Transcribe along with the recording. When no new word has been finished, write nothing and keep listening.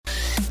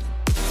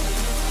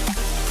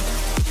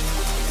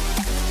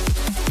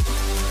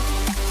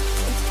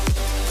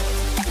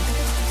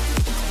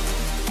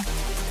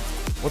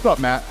What's up,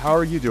 Matt? How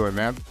are you doing,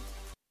 man?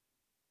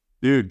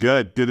 Dude,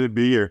 good. Good to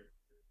be here.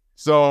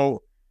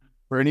 So,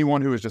 for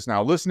anyone who is just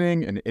now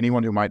listening and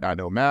anyone who might not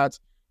know Matt,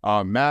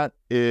 Matt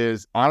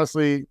is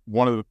honestly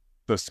one of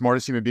the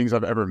smartest human beings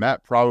I've ever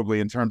met, probably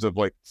in terms of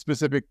like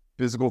specific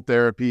physical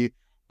therapy,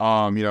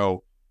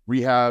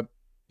 rehab,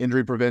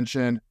 injury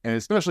prevention. And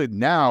especially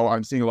now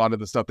I'm seeing a lot of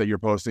the stuff that you're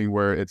posting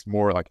where it's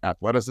more like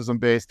athleticism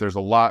based. There's a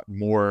lot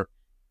more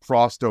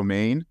cross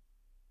domain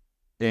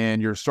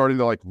and you're starting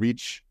to like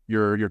reach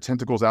your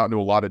tentacles out into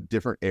a lot of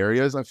different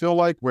areas, I feel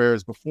like.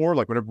 Whereas before,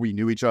 like whenever we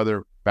knew each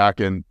other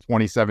back in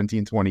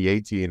 2017,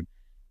 2018,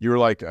 you were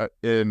like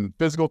in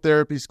physical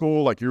therapy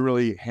school, like you're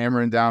really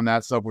hammering down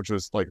that stuff, which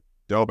was like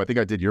dope. I think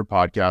I did your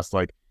podcast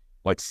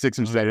like 6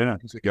 and 7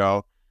 years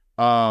ago.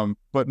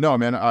 But no,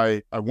 man,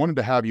 I wanted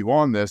to have you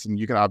on this, and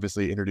you can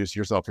obviously introduce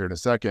yourself here in a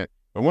second.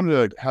 I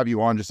wanted to have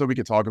you on just so we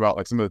could talk about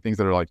like some of the things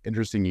that are like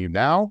interesting you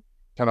now,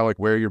 kind of like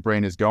where your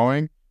brain is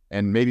going.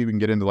 And maybe we can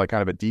get into like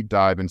kind of a deep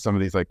dive in some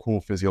of these like cool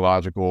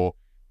physiological,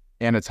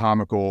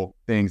 anatomical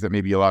things that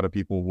maybe a lot of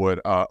people would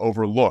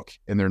overlook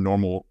in their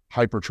normal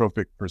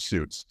hypertrophic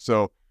pursuits.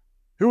 So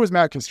who is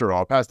Matt Casturo?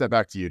 I'll pass that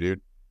back to you,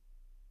 dude.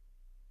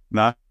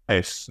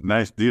 Nice,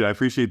 dude. I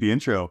appreciate the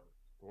intro.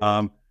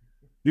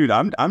 Dude,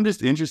 I'm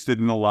just interested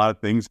in a lot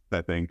of things,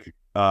 I think.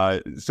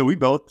 So we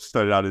both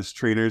started out as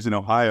trainers in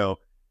Ohio,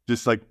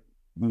 just like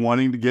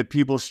wanting to get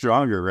people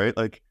stronger, right?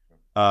 Like,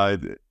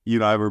 you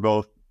and I were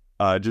both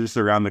just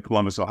around the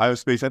Columbus, Ohio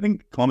space. I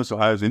think Columbus,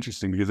 Ohio is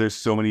interesting because there's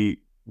so many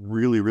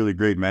really, really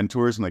great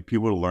mentors and like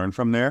people to learn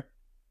from there,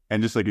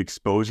 and just like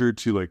exposure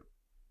to like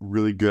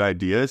really good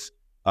ideas.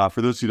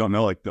 For those who don't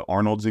know, like the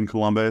Arnold's in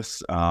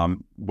Columbus,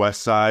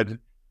 West Side,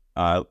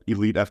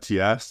 Elite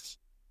FTS,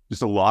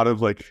 just a lot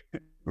of like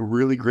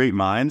really great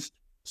minds.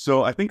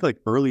 So I think like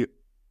early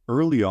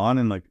on,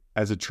 and like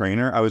as a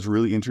trainer, I was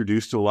really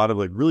introduced to a lot of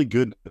like really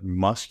good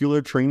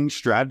muscular training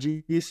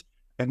strategies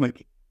and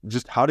like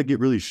just how to get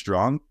really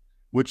strong,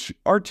 which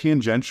are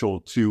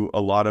tangential to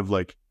a lot of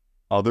like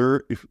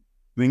other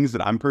things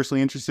that I'm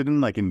personally interested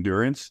in, like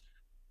endurance,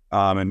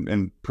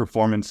 and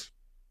performance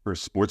for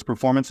sports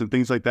performance and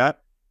things like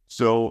that.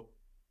 So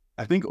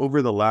I think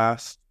over the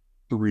last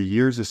 3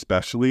 years,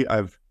 especially,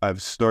 I've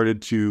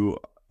started to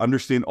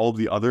understand all of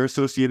the other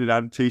associated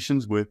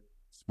adaptations with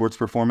sports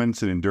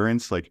performance and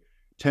endurance, like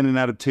tendon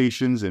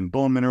adaptations and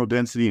bone mineral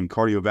density and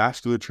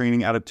cardiovascular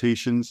training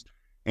adaptations,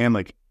 and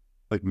like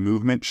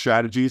movement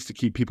strategies to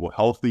keep people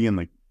healthy and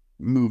like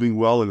moving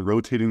well and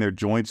rotating their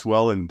joints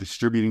well and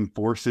distributing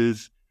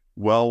forces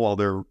well while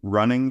they're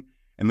running,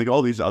 and like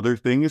all these other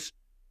things,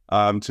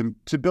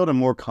 to build a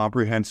more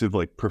comprehensive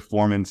like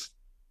performance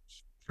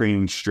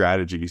training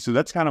strategy. So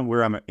that's kind of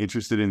where I'm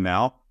interested in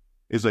now,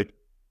 is like,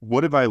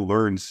 what have I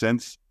learned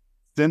since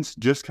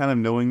just kind of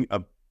knowing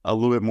a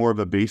little bit more of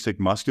a basic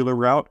muscular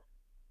route,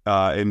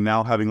 and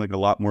now having like a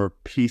lot more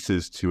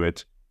pieces to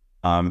it.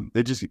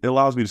 It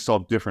allows me to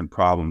solve different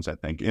problems, I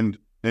think. And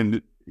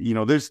you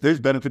know, there's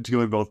benefit to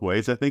going both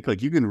ways. I think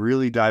like you can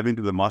really dive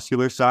into the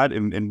muscular side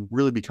and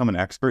really become an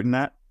expert in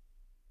that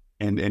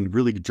and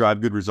really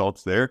drive good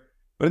results there.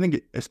 But I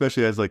think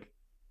especially as like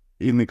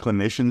in the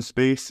clinician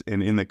space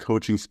and in the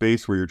coaching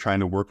space where you're trying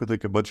to work with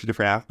like a bunch of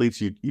different athletes,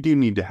 you do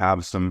need to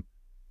have some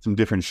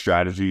different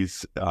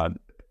strategies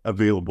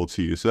available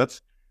to you. So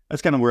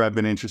that's kind of where I've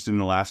been interested in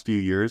the last few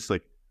years.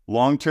 Like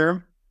long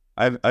term,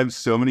 I have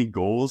so many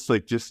goals.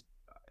 Like just,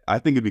 I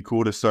think it'd be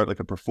cool to start like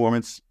a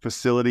performance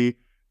facility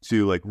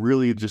to like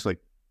really just like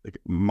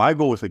my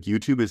goal with like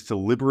YouTube is to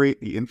liberate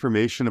the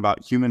information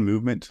about human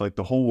movement to like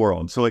the whole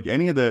world. So like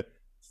any of the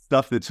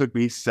stuff that took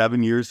me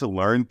 7 years to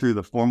learn through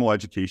the formal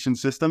education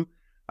system,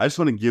 I just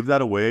want to give that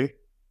away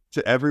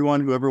to everyone,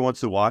 whoever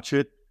wants to watch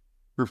it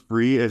for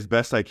free as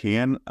best I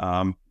can.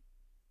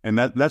 And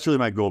that's really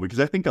my goal, because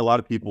I think a lot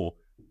of people,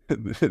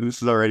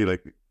 this is already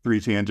like 3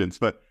 tangents,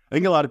 but I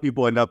think a lot of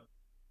people end up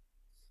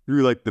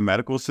through like the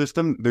medical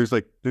system. There's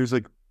like,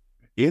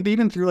 and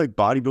even through like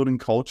bodybuilding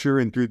culture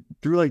and through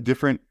like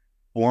different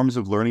forms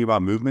of learning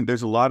about movement,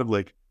 there's a lot of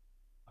like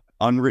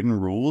unwritten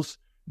rules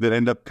that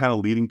end up kind of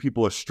leading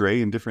people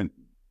astray in different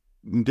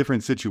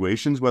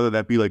situations, whether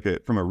that be like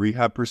from a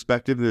rehab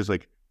perspective. There's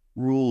like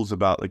rules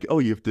about like, oh,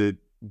 you have to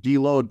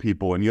deload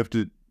people and you have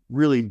to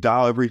really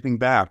dial everything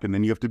back, and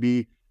then you have to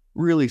be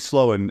really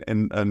slow,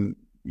 and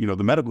you know,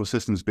 the medical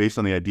system's based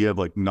on the idea of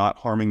like not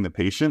harming the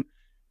patient,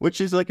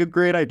 which is like a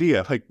great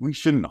idea. Like we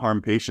shouldn't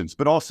harm patients,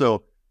 but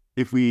also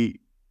if we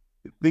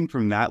think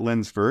from that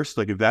lens first,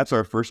 like if that's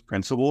our first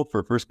principle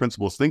for first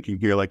principles thinking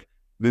here, like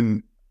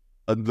then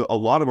a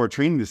lot of our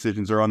training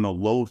decisions are on the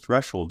low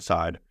threshold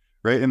side,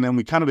 right? And then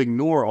we kind of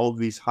ignore all of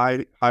these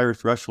higher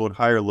threshold,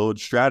 higher load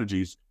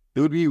strategies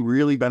that would be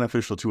really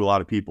beneficial to a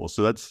lot of people.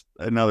 So that's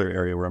another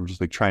area where I'm just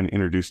like trying to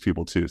introduce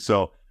people to.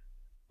 So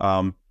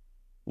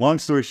long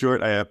story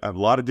short, I have a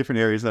lot of different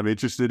areas that I'm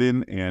interested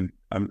in, and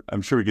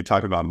I'm sure we could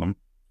talk about them.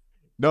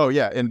 No,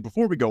 yeah. And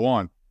before we go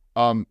on,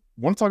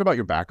 want to talk about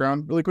your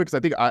background really quick, because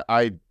I think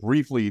I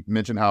briefly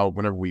mentioned how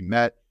whenever we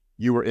met,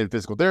 you were in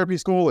physical therapy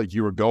school, like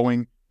you were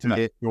going to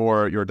get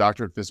your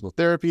doctorate in physical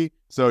therapy.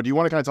 So do you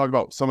want to kind of talk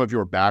about some of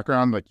your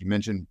background? Like you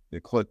mentioned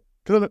the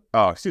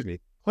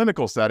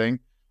clinical setting.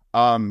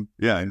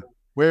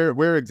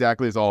 Where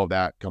exactly is all of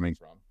that coming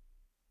from?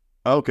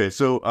 Okay,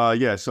 so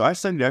so I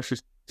studied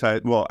exercise.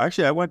 Well,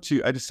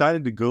 actually, I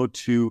decided to go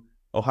to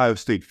Ohio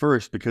State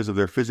first because of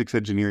their physics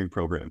engineering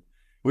program,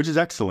 which is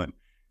excellent.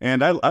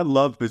 And I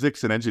love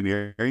physics and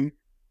engineering,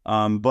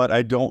 but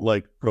I don't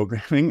like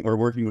programming or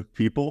working with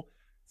people.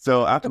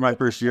 So after my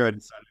first year, I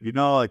decided,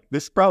 like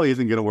this probably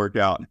isn't going to work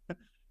out.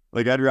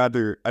 Like I'd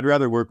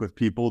rather work with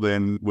people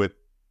than with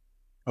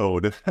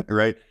code,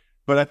 right?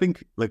 But I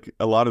think like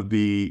a lot of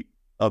the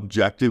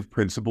objective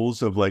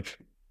principles of like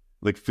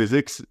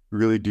physics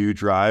really do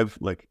drive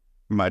like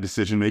my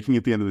decision making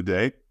at the end of the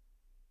day.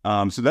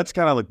 So that's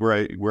kind of like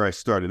where I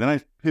started. Then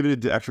I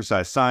pivoted to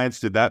exercise science,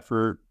 did that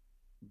for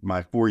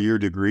my 4-year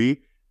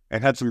degree,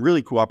 and had some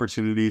really cool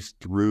opportunities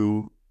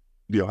through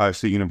the Ohio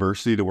State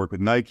University to work with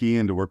Nike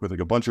and to work with like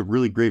a bunch of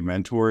really great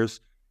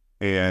mentors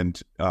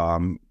and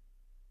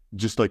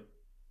just like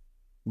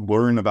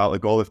learn about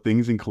like all the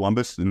things in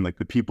Columbus and like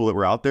the people that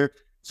were out there.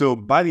 So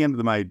by the end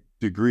of my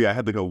degree, I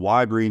had like a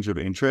wide range of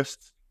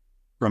interests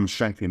from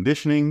strength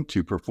conditioning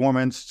to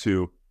performance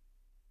to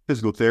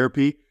physical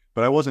therapy,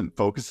 but I wasn't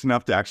focused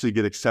enough to actually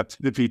get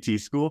accepted to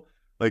PT school.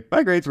 Like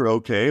my grades were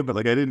okay, but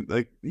like I didn't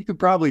like, you could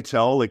probably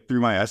tell like through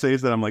my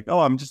essays that I'm like,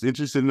 oh, I'm just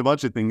interested in a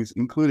bunch of things,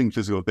 including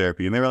physical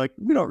therapy. And they were like,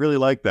 we don't really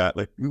like that.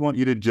 Like we want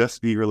you to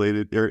just be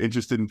related or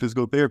interested in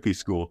physical therapy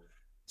school.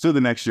 So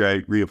the next year I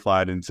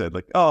reapplied and said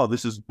like, oh,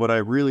 this is what I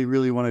really,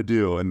 really want to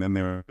do. And then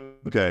they were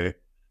okay.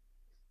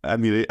 I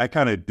mean, I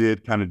kind of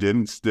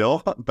didn't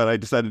still, but I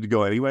decided to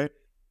go anyway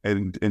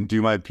and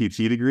do my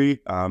PT degree.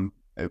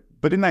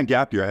 But in that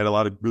gap year, I had a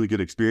lot of really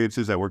good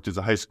experiences. I worked as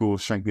a high school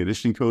strength and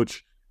conditioning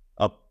coach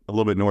up a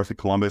little bit north of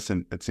Columbus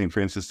and at St.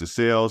 Francis de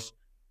Sales,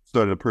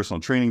 started a personal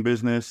training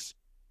business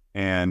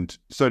and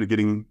started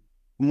getting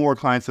more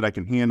clients that I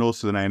can handle.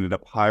 So then I ended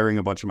up hiring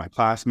a bunch of my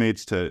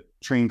classmates to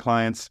train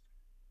clients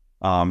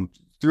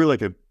through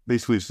like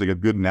basically just like a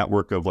good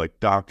network of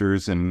like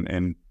doctors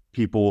and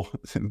people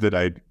that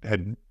I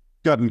had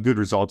gotten good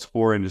results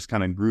for and just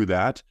kind of grew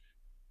that.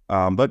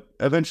 But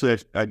eventually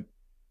I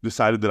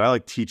decided that I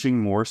like teaching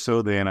more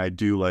so than I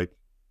do like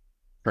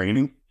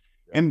training.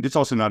 And it's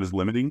also not as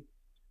limiting.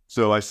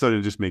 So I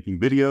started just making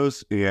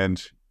videos and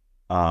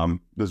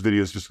those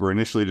videos just were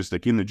initially just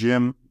like in the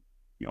gym,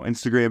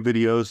 Instagram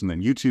videos and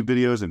then YouTube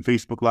videos and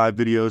Facebook Live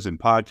videos and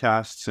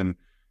podcasts. And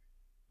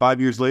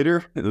 5 years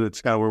later,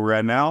 that's kind of where we're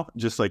at now,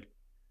 just like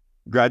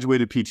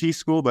graduated PT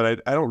school,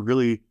 but I don't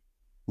really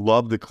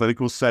love the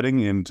clinical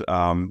setting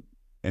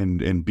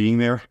and being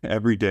there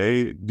every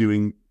day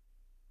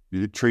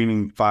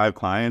training 5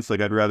 clients. Like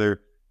I'd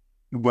rather,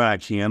 when I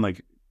can,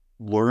 like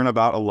learn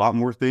about a lot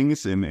more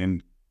things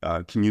and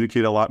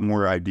communicate a lot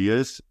more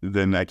ideas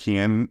than I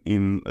can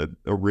in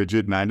a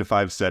rigid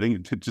 9-to-5 setting.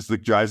 It just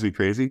like drives me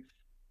crazy.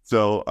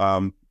 So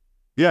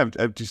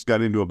I've just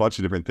got into a bunch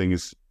of different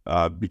things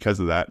because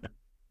of that.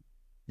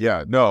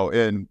 Yeah, no,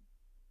 and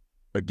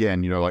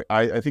again, like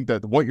I think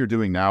that what you're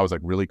doing now is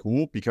like really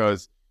cool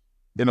because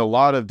in a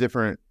lot of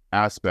different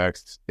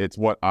aspects, it's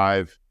what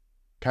I've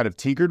kind of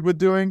tinkered with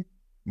doing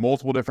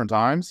multiple different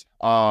times.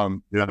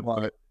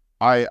 But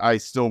I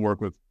still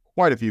work with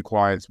quite a few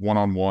clients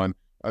one-on-one.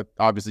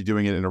 Obviously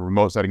doing it in a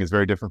remote setting is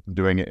very different from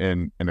doing it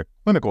in a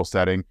clinical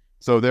setting.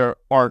 So there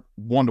aren't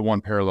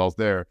one-to-one parallels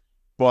there.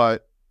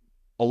 But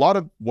a lot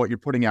of what you're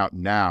putting out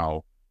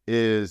now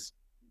is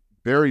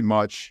very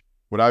much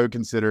what I would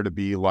consider to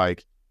be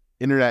like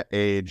internet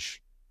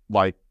age,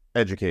 like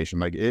education.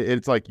 Like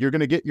it's like you're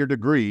going to get your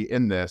degree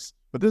in this,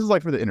 but this is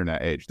like for the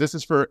internet age. This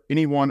is for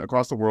anyone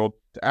across the world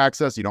to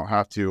access. You don't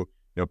have to,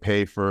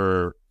 pay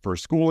for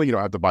schooling. You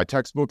don't have to buy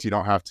textbooks. You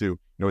don't have to,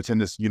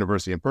 attend this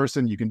university in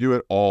person. You can do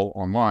it all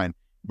online.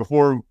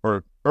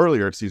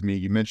 Earlier,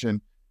 you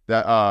mentioned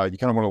that you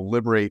kind of want to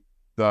liberate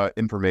the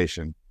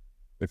information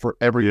for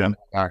everyone to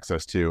have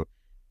access to.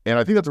 And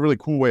I think that's a really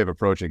cool way of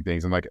approaching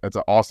things. And like, it's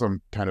an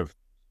awesome kind of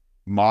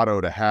motto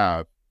to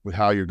have with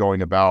how you're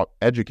going about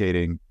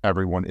educating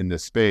everyone in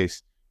this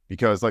space.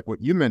 Because like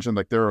what you mentioned,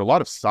 like there are a lot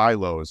of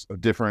silos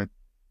of different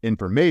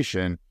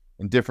information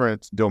and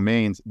different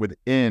domains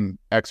within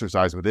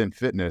exercise, within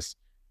fitness,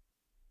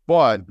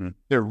 but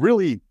they're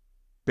really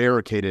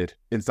barricaded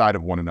inside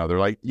of one another.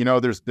 Like,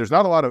 there's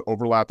not a lot of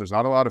overlap. There's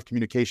not a lot of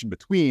communication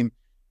between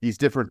these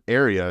different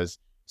areas.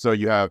 So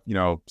you have,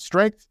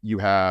 strength, you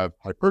have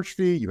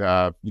hypertrophy, you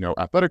have,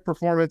 athletic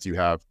performance, you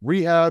have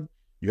rehab,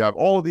 you have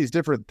all of these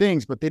different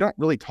things, but they don't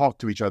really talk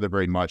to each other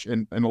very much.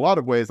 And in a lot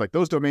of ways, like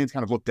those domains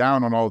kind of look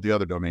down on all of the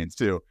other domains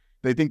too.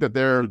 They think that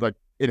they're like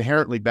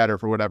inherently better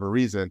for whatever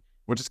reason,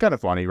 which is kind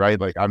of funny, right?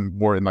 Like I'm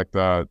more in like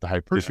the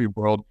hypertrophy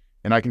world,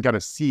 and I can kind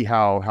of see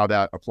how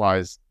that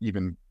applies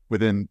even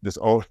within this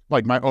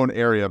like my own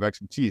area of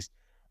expertise.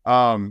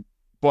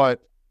 But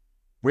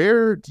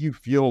where do you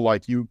feel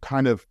like you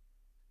kind of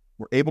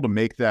were able to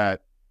make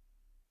that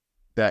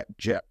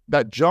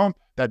jump,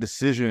 that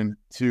decision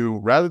to,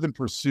 rather than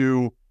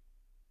pursue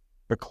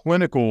the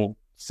clinical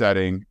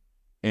setting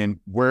and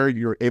where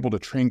you're able to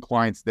train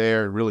clients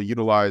there and really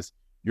utilize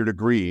your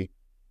degree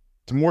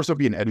to more so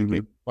be an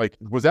educator. Like,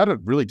 was that a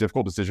really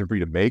difficult decision for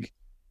you to make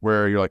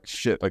where you're like,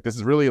 shit, like this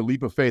is really a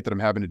leap of faith that I'm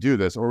having to do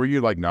this? Or were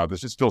you like, no,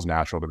 this just feels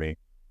natural to me?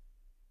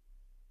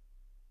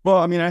 Well,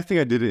 I mean, I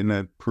think I did it in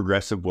a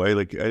progressive way.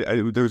 Like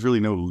there was really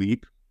no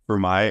leap for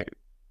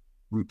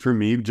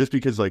me, just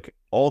because like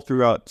all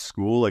throughout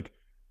school, like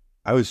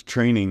I was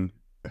training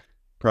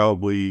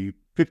probably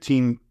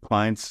 15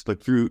 clients,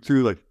 like through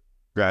like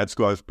grad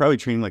school. I was probably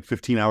training like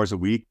 15 hours a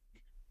week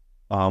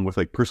with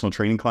like personal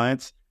training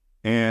clients.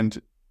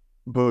 And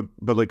but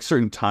like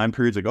certain time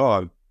periods, like, oh,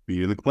 I'd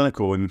be in the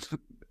clinical and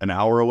an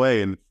hour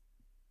away and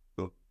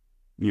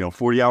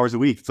 40 hours a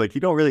week. It's like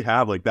you don't really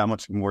have like that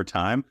much more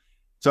time.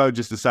 So I would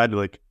just decide to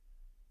like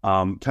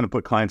kind of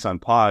put clients on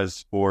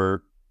pause,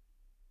 or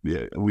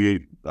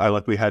I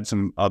luckily had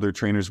some other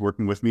trainers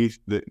working with me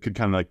that could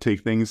kind of like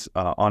take things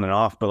on and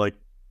off. But like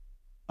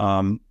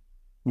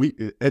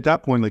we at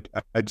that point, like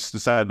I just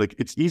decided like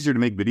it's easier to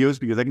make videos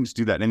because I can just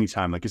do that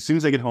anytime. Like as soon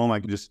as I get home, I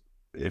can just,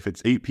 if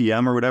it's 8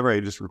 p.m. or whatever, I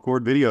just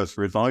record videos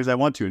for as long as I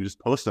want to and just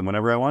post them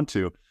whenever I want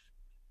to.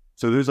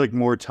 So there's like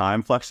more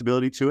time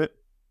flexibility to it.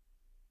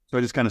 So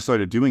I just kind of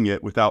started doing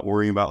it without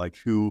worrying about like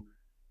who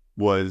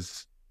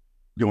was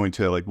going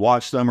to like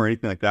watch them or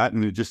anything like that.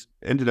 And it just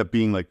ended up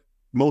being like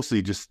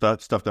mostly just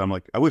stuff that I'm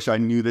like, I wish I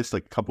knew this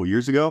like a couple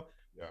years ago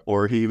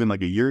or even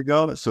like a year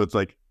ago. So it's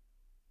like,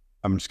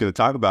 I'm just going to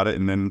talk about it.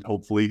 And then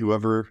hopefully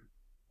whoever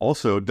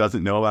also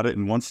doesn't know about it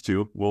and wants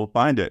to will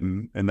find it.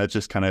 And that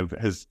just kind of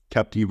has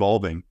kept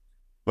evolving.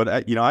 But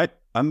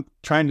I'm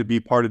trying to be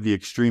part of the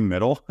extreme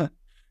middle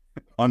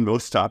on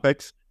most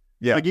topics.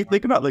 Yeah. Like you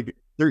think about like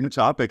certain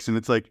topics and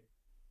it's like,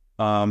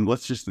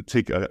 let's just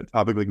take a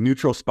topic like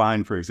neutral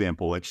spine, for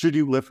example. Like, should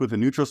you lift with a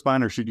neutral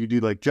spine or should you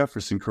do like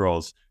Jefferson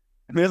curls?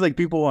 And there's like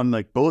people on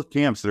like both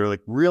camps that are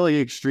like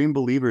really extreme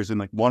believers in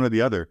like one or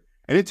the other.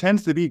 And it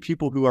tends to be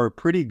people who are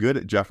pretty good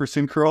at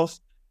Jefferson curls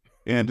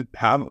and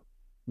have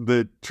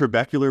the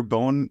trabecular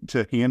bone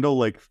to handle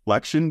like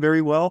flexion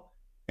very well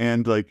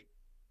and like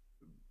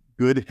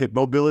good hip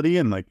mobility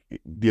and like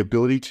the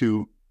ability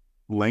to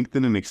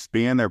lengthen and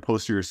expand their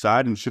posterior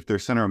side and shift their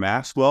center of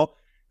mass well,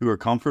 who are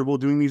comfortable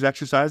doing these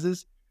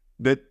exercises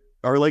that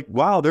are like,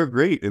 wow, they're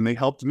great. And they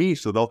helped me.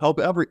 So they'll help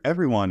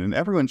everyone and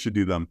everyone should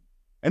do them.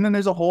 And then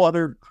there's a whole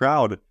other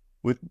crowd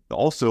with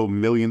also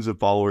millions of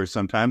followers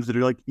sometimes that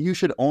are like, you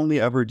should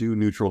only ever do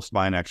neutral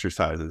spine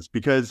exercises,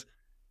 because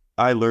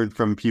I learned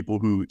from people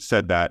who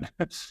said that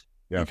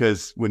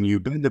because when you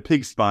bend the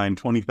pig spine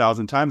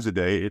 20,000 times a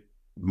day, it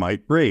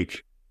might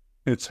break.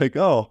 It's like,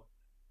 oh,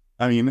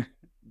 I mean,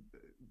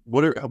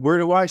 where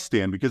do I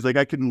stand? Because like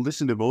I can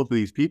listen to both of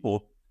these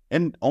people,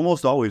 and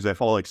almost always I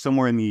fall like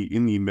somewhere in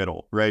the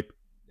middle, right?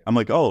 I'm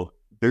like, oh,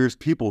 there's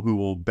people who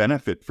will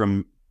benefit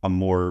from a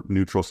more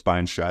neutral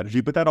spine strategy,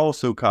 but that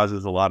also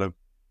causes a lot of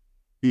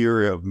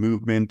fear of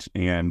movement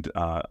and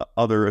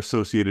other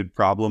associated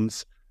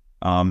problems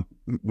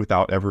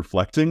without ever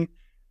flexing.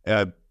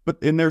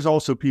 But there's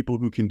also people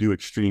who can do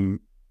extreme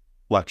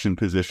flexion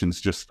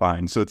positions just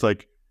fine. So it's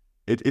like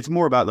it's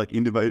more about like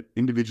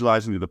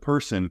individualizing to the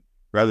person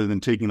rather than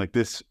taking like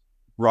this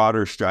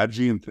broader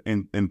strategy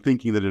and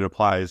thinking that it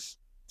applies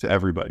to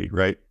everybody,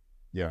 right?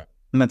 Yeah.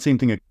 And that same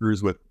thing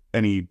occurs with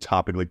any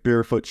topic like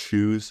barefoot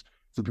shoes.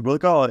 So people are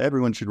like, oh,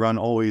 everyone should run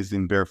always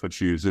in barefoot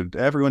shoes, and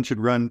everyone should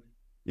run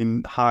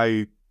in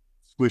high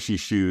squishy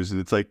shoes.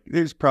 And it's like,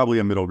 there's probably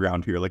a middle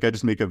ground here. Like I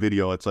just make a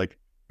video. It's like,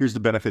 here's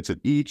the benefits of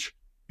each.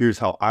 Here's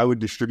how I would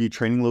distribute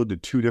training load to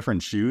two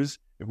different shoes.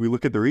 If we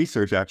look at the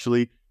research,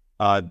 actually,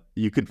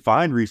 you could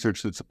find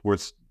research that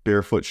supports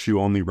barefoot shoe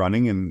only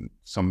running and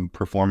some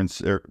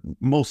performance, or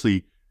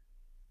mostly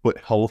foot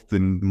health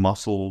and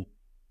muscle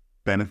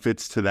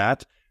benefits to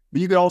that.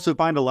 But you could also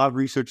find a lot of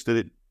research that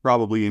it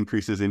probably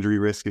increases injury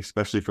risk,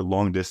 especially for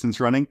long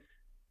distance running.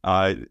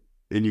 And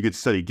you could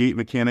study gait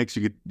mechanics.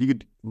 You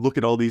could look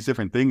at all these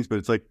different things, but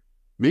it's like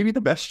maybe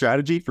the best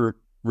strategy for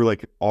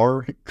like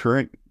our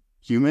current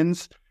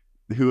humans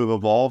who have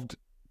evolved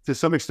to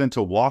some extent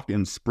to walk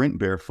and sprint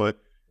barefoot,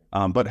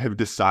 but have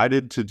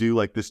decided to do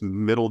like this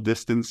middle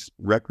distance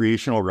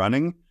recreational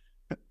running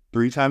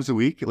 3 times a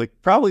week. Like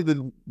probably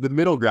the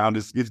middle ground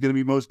is going to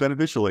be most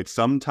beneficial. Like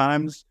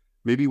sometimes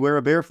maybe wear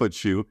a barefoot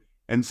shoe,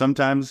 and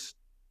sometimes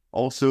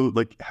also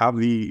like have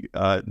the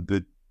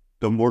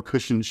more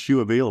cushioned shoe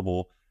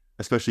available,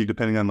 especially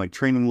depending on like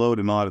training load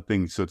and a lot of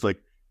things. So it's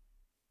like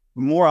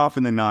more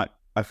often than not,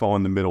 I fall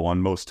in the middle on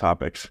most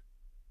topics.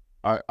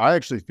 I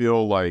actually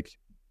feel like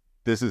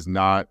this is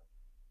not,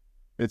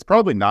 it's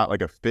probably not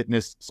like a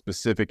fitness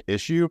specific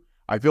issue.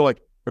 I feel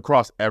like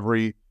across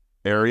every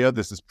area,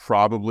 this is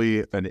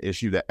probably an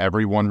issue that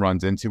everyone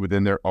runs into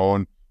within their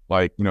own,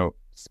 like,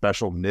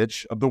 special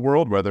niche of the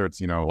world, whether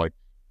it's, like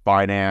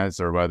finance,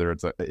 or whether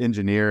it's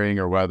engineering,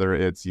 or whether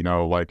it's,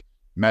 like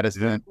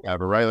medicine,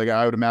 whatever, right? Like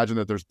I would imagine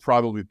that there's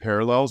probably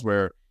parallels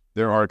where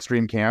there are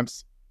extreme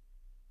camps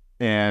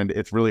and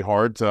it's really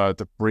hard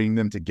to bring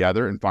them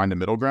together and find a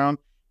middle ground.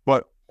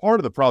 But part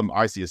of the problem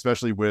I see,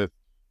 especially with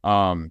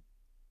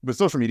with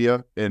social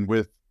media and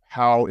with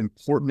how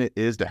important it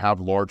is to have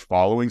large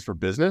followings for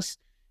business,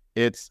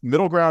 its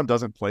middle ground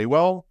doesn't play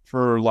well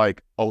for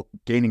like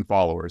gaining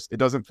followers. It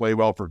doesn't play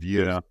well for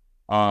views.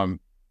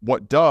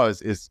 What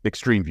does is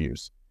extreme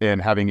views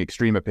and having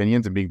extreme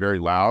opinions and being very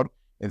loud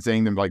and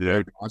saying them like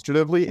very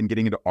demonstratively and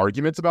getting into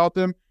arguments about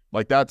them.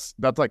 Like that's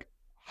like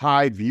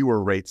high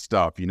viewer rate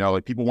stuff, you know,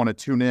 like people want to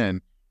tune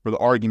in for the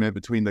argument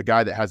between the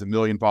guy that has 1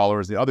 million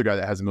followers, the other guy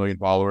that has 1 million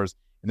followers,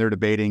 and they're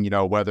debating, you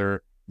know,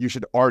 whether you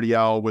should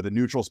RDL with a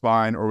neutral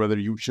spine or whether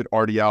you should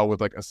RDL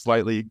with like a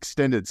slightly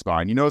extended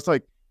spine. You know, it's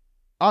like,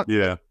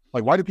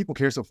 like why do people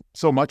care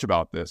so much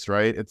about this,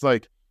 right? It's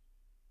like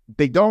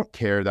they don't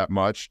care that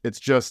much. It's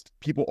just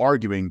people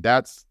arguing.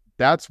 That's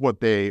what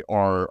they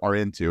are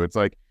into. It's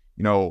like,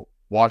 you know,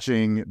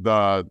 watching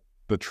the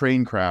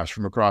train crash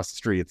from across the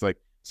street. It's like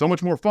so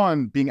much more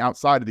fun being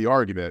outside of the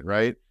argument,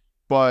 right?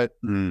 But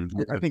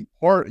I think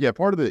part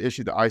of the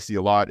issue that I see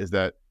a lot is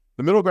that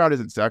the middle ground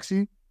isn't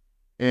sexy,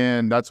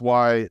 and that's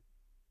why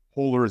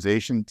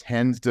polarization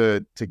tends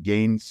to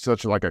gain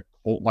such like a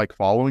cult-like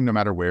following no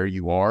matter where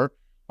you are.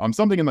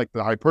 Something in like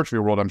the hypertrophy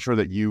world, I'm sure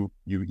that you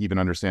even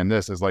understand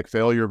this, is like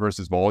failure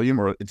versus volume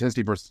or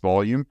intensity versus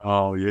volume.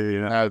 Oh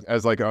yeah.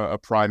 As like a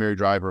primary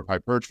driver of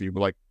hypertrophy. But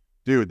like,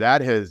 dude,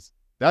 that is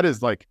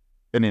like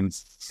an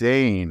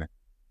insane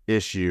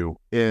issue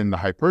in the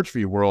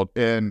hypertrophy world.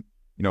 And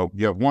you know,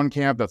 you have one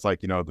camp that's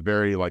like, you know, the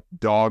very like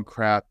dog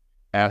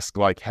crap-esque,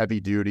 like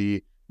heavy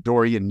duty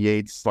Dorian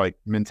Yates like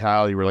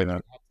mentality where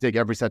like take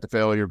every set to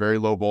failure, very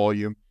low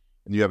volume.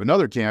 And you have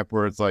another camp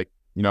where it's like,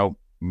 you know,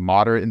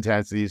 moderate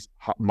intensities,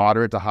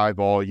 moderate to high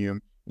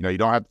volume. You know, you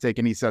don't have to take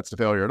any sets to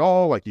failure at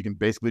all. Like you can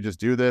basically just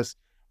do this.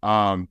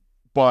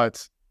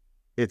 But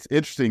it's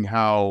interesting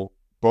how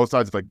both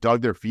sides have like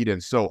dug their feet in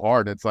so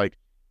hard. And it's like,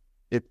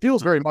 it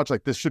feels very much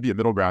like this should be a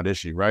middle ground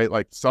issue, right?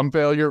 Like some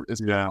failure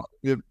is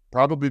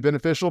probably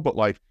beneficial, but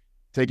like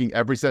taking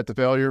every set to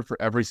failure for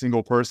every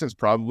single person is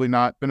probably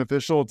not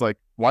beneficial. It's like,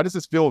 why does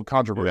this feel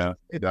controversial?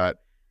 But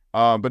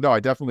no, I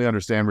definitely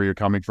understand where you're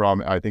coming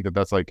from. I think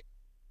that's like,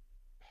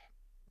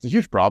 it's a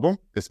huge problem,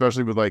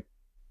 especially with like,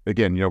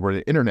 again, you know, we're in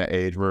the internet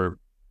age where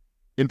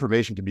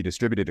information can be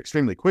distributed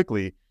extremely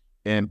quickly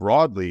and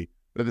broadly,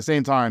 but at the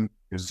same time,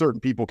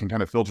 certain people can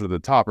kind of filter to the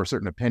top or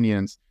certain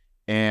opinions,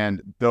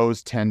 and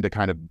those tend to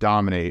kind of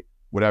dominate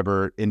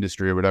whatever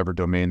industry or whatever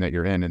domain that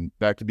you're in. And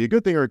that could be a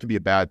good thing or it could be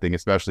a bad thing,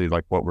 especially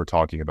like what we're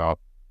talking about.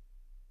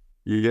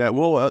 Yeah,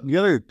 well, the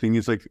other thing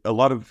is like a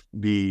lot of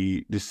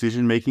the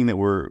decision making that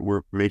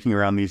we're making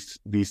around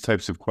these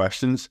types of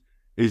questions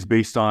is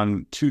based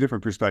on two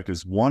different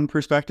perspectives. One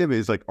perspective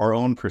is like our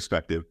own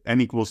perspective,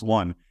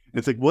 n=1.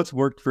 It's like what's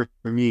worked for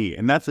me,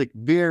 and that's like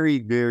very,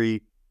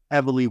 very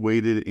heavily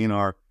weighted in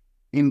our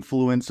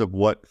influence of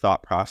what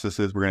thought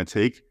processes we're going to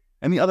take.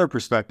 And the other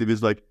perspective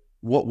is like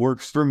what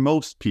works for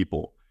most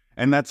people,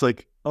 and that's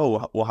like,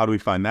 oh, well, how do we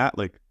find that?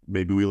 Like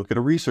maybe we look at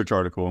a research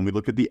article and we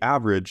look at the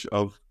average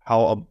of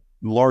how a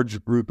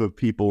large group of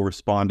people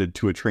responded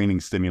to a training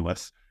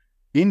stimulus.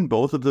 In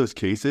both of those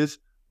cases,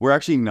 we're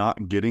actually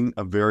not getting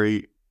a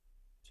very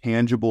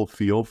tangible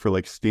feel for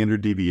like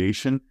standard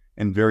deviation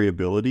and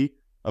variability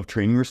of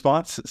training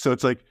response. So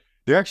it's like,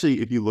 they're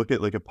actually, if you look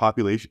at like a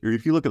population, or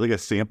if you look at like a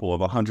sample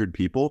of 100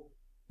 people,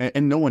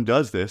 and no one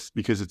does this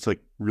because it's like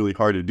really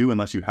hard to do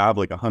unless you have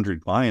like 100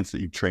 clients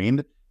that you've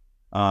trained,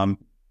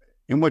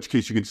 in which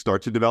case you can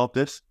start to develop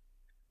this.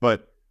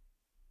 But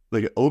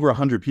like over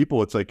 100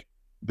 people, it's like,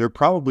 there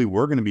probably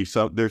were going to be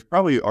there's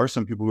probably are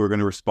some people who are going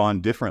to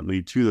respond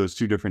differently to those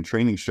two different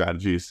training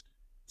strategies.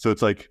 So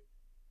it's like,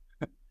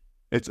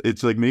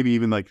 it's like maybe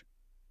even like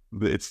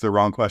it's the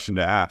wrong question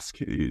to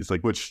ask. It's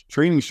like, which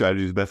training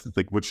strategy is best? It's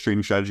like, which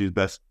training strategy is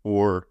best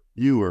for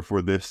you or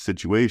for this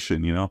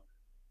situation, you know?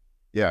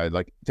 Yeah,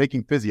 like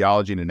taking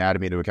physiology and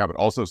anatomy into account,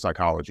 but also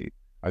psychology.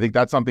 I think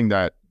that's something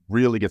that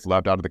really gets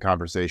left out of the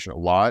conversation a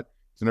lot.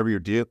 So whenever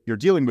you're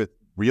dealing with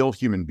real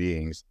human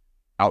beings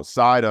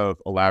outside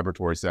of a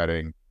laboratory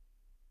setting,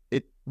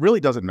 it really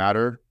doesn't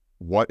matter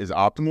what is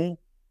optimal.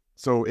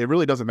 So it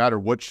really doesn't matter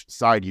which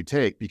side you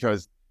take,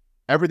 because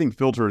everything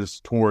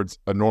filters towards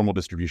a normal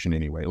distribution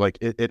anyway. Like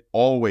it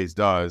always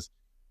does.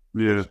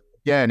 Yeah.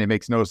 Again, it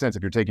makes no sense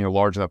if you're taking a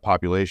large enough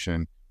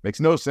population. It makes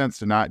no sense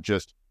to not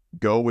just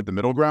go with the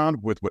middle ground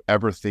with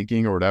whatever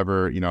thinking or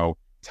whatever, you know,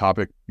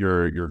 topic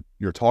you're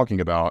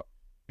talking about,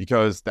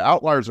 because the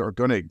outliers are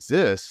going to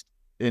exist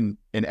in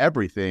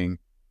everything,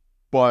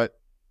 but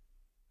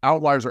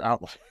outliers are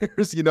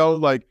outliers, you know,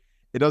 like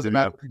it doesn't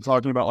matter if you're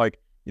talking about like,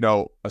 you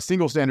know, a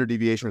single standard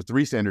deviation or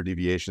 3 standard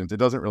deviations. It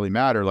doesn't really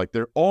matter. Like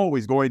they're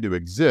always going to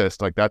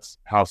exist. Like that's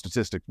how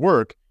statistics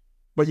work,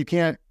 but you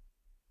can't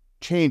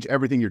change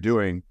everything you're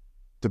doing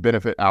to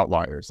benefit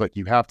outliers. Like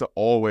you have to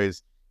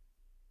always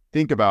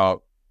think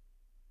about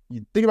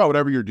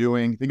whatever you're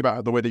doing, think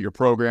about the way that you're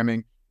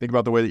programming, think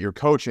about the way that you're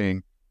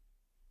coaching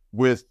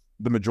with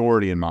the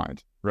majority in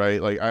mind,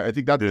 right? Like I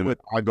think that's what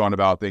I've gone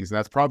about things. And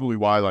that's probably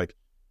why like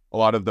a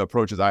lot of the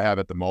approaches I have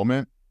at the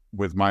moment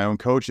with my own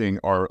coaching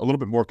are a little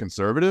bit more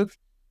conservative,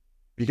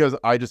 because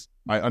I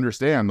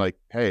understand like,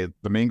 hey,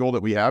 the main goal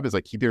that we have is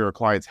like keeping our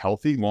clients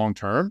healthy long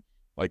term.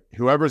 Like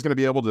whoever is going to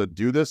be able to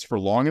do this for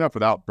long enough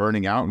without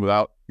burning out and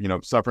without,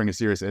 suffering a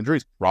serious injury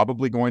is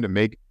probably going to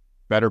make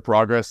better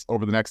progress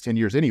over the next 10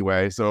 years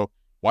anyway. So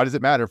why does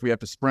it matter if we have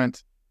to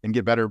sprint and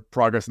get better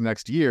progress the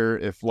next year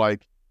if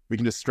like we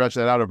can just stretch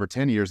that out over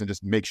 10 years and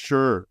just make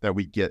sure that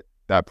we get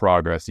that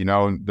progress,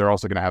 and they're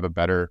also going to have a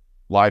better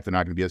life. They're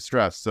not going to be as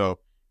stressed. So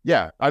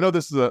yeah, I know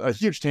this is a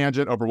huge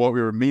tangent over what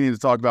we were meaning to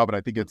talk about, but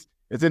I think it's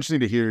interesting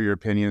to hear your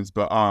opinions.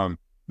 But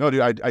no,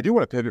 dude, I do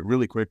want to pivot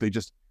really quickly.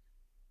 Just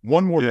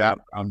one more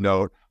background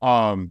note.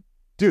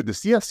 Dude, the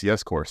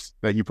CSCS course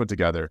that you put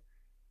together.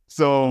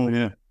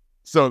 So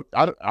So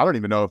I don't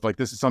even know if like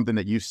this is something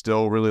that you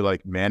still really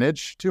like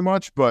manage too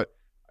much, but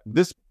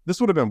this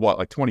would have been what,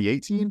 like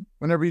 2018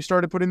 whenever you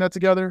started putting that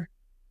together.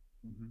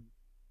 Mm-hmm.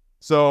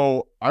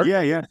 So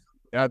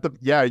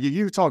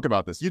you talk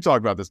about this. You talk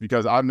about this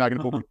because I'm not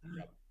going to put.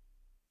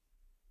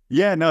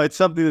 Yeah, no, it's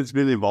something that's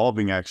been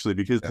evolving actually,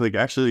 because like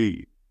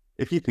actually,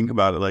 if you think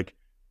about it, like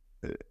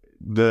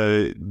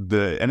the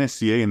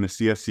NSCA and the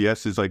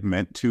CSCS is like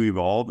meant to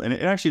evolve, and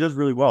it actually does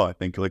really well. I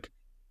think like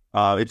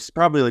it's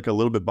probably like a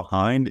little bit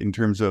behind in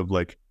terms of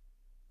like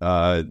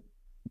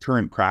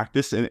current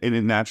practice, and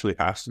it naturally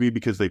has to be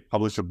because they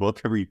publish a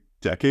book every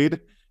decade,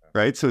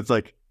 right? So it's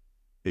like,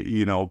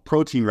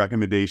 protein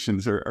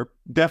recommendations are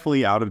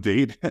definitely out of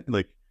date,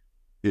 like,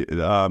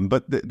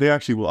 but they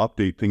actually will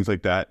update things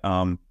like that,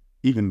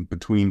 even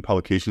between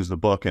publications of the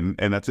book, and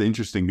that's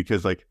interesting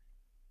because like,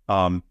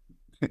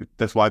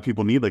 that's why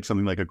people need like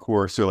something like a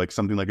course or like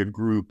something like a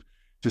group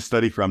to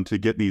study from to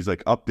get these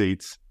like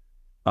updates,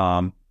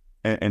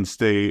 and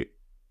stay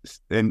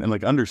and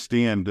like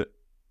understand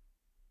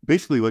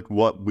basically like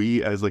what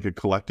we as like a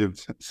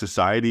collective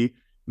society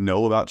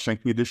know about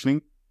strength and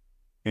conditioning,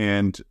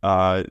 and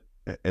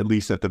at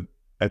least at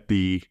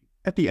the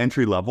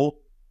entry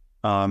level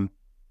to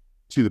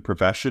the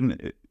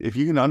profession. If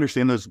you can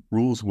understand those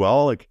rules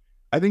well, like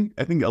I think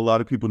a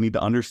lot of people need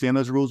to understand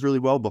those rules really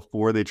well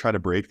before they try to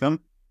break them.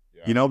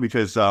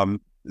 Because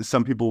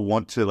some people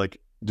want to like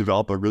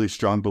develop a really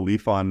strong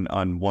belief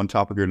on one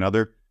topic or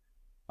another,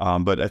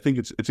 but I think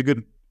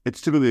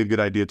it's typically a good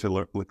idea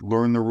to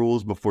learn the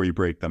rules before you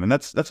break them, and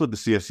that's what the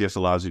CSCS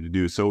allows you to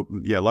do. So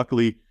yeah,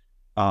 luckily,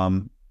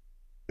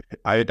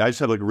 I just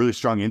had like a really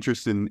strong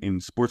interest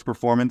in sports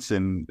performance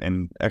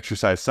and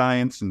exercise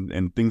science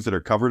and things that are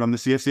covered on the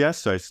CSCS.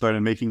 So I started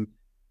making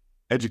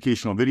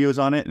educational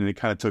videos on it, and it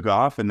kind of took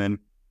off, and then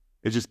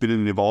it's just been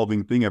an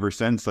evolving thing ever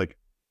since, like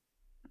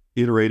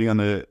iterating on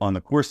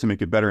the course to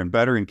make it better and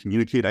better and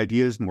communicate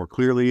ideas more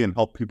clearly and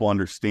help people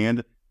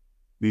understand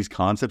these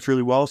concepts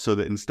really well, so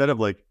that instead of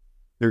like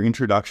their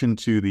introduction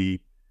to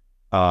the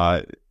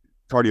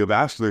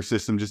cardiovascular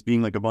system just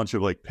being like a bunch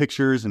of like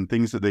pictures and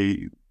things that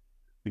they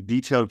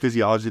detailed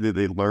physiology that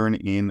they learn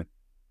in,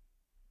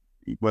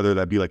 whether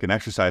that be like an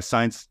exercise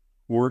science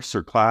course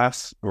or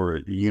class or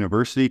a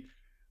university,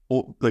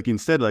 well, like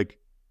instead, like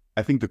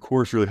I think the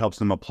course really helps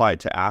them apply it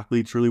to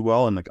athletes really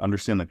well and like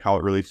understand like how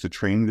it relates to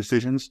training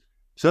decisions.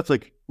 So that's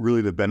like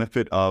really the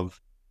benefit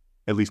of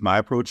at least my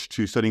approach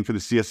to studying for the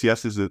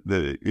CSCS, is that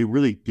it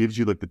really gives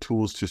you like the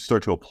tools to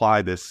start to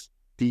apply this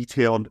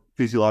detailed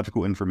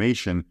physiological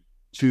information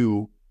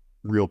to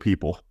real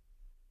people.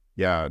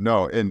 Yeah,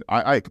 no, and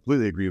I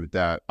completely agree with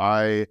that.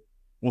 I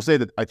will say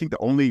that I think the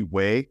only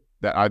way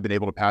that I've been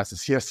able to pass the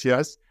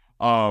CSCS,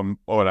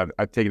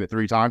 I've taken it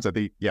 3 times. I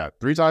think,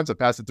 3 times. I've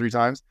passed it 3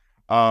 times.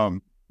 But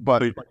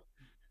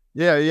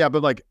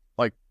but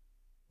like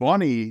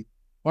funny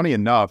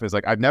enough is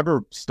like I've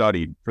never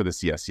studied for the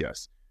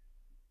CSCS.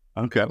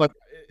 Okay. Like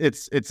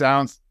it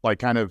sounds like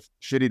kind of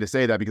shitty to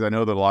say that because I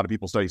know that a lot of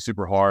people study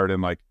super hard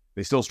and like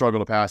they still struggle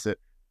to pass it.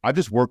 I've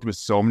just worked with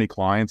so many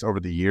clients over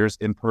the years,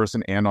 in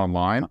person and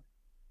online.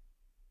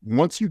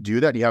 Once you do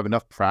that, you have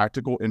enough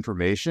practical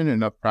information,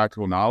 enough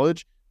practical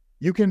knowledge,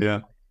 you can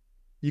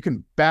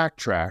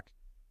backtrack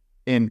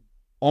and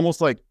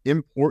almost like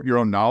import your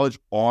own knowledge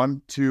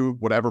onto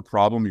whatever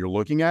problem you're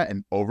looking at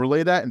and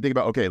overlay that and think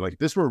about, okay, like if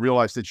this were a real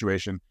life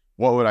situation,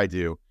 what would I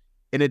do?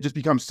 And it just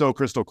becomes so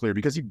crystal clear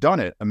because you've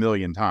done it a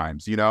million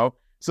times,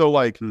 So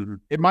like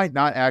it might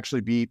not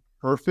actually be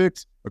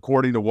perfect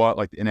according to what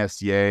like the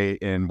NSCA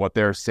and what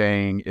they're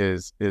saying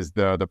is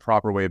the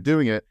proper way of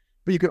doing it,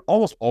 but you can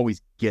almost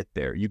always get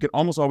there. You can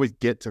almost always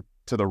get to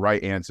the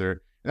right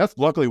answer. And that's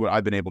luckily what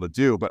I've been able to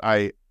do. But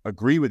I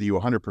agree with you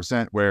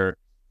 100% where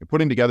you're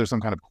putting together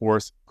some kind of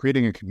course,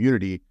 creating a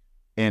community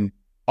and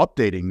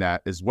updating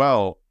that as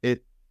well,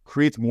 it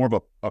creates more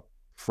of a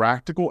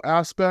practical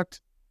aspect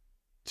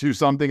to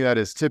something that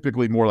is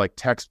typically more like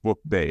textbook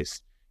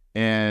based.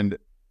 And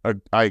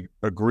I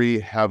agree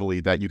heavily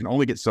that you can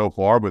only get so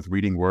far with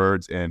reading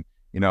words and,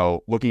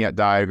 looking at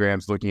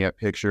diagrams, looking at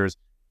pictures.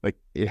 Like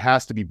it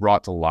has to be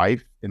brought to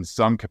life in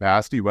some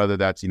capacity, whether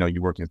that's,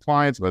 you working with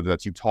clients, whether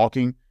that's you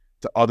talking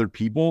to other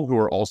people who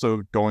are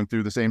also going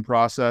through the same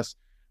process,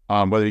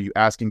 whether you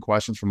asking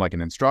questions from like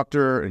an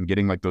instructor and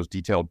getting like those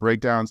detailed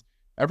breakdowns.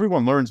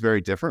 Everyone learns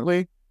very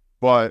differently,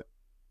 but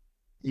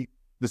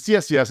the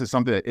CSCS is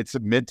something that it's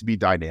meant to be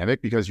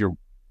dynamic because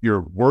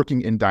you're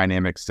working in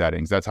dynamic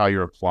settings. That's how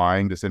you're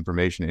applying this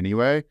information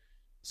anyway.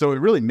 So it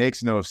really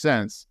makes no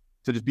sense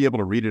to just be able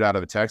to read it out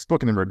of a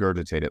textbook and then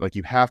regurgitate it. Like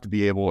you have to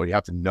be able, or you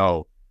have to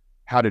know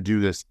how to do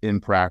this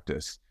in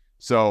practice.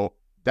 So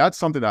that's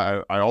something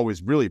that I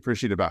always really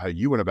appreciate about how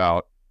you went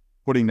about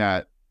putting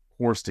that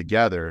course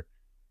together.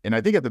 And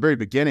I think at the very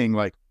beginning,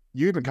 like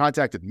you even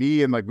contacted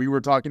me and like we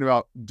were talking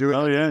about doing.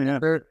 Oh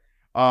yeah.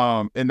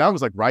 And that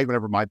was like right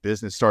whenever my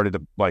business started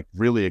to like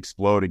really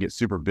explode and get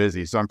super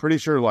busy. So I'm pretty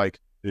sure like,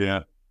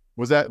 yeah,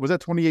 was that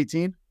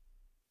 2018?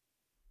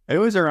 It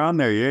was around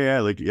there.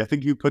 Yeah. Like I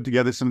think you put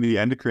together some of the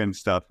endocrine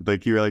stuff.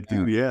 Like you were like,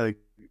 dude, like,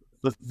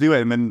 let's do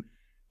it. And then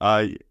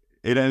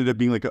it ended up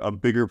being like a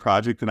bigger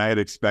project than I had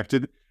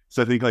expected.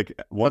 So I think like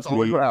That's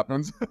always what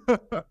happens.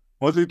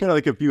 Once we kind of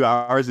like a few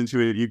hours into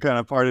it, you kind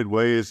of parted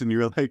ways and you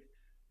were like,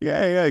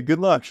 yeah, good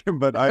luck.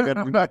 But I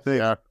got to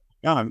say,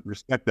 yeah,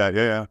 respect that.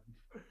 Yeah.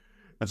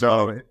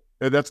 So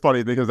that's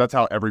funny because that's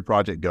how every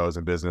project goes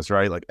in business,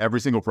 right? Like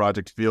every single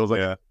project feels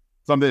like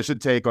something that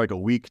should take like a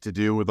week to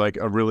do with like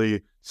a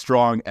really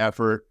strong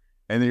effort.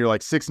 And then you're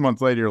like 6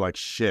 months later, you're like,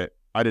 shit,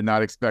 I did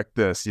not expect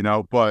this, you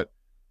know? But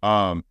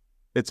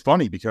it's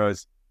funny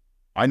because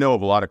I know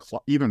of a lot of,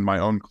 even my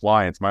own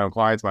clients, my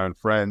own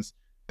friends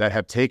that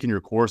have taken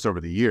your course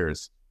over the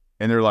years.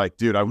 And they're like,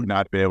 dude, I would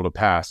not be able to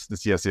pass the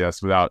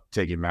CSCS without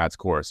taking Matt's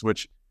course,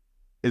 which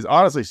is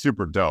honestly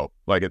super dope.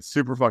 Like it's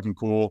super fucking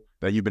cool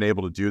that you've been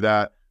able to do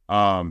that.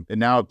 And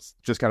now it's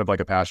just kind of like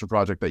a passion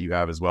project that you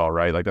have as well,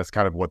 right? Like that's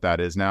kind of what that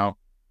is now.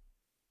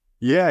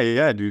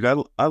 Yeah, dude.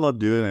 I love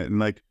doing it. And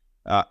like,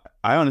 I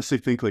honestly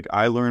think like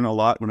I learn a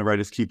lot whenever I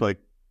just keep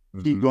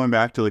going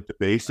back to like the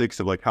basics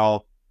of like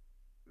how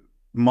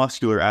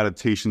muscular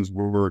adaptations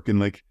work and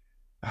like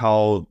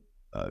how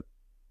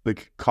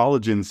like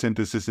collagen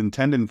synthesis and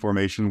tendon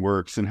formation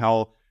works and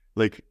how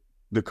like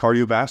the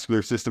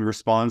cardiovascular system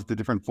responds to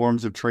different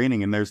forms of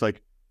training. And there's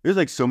like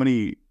so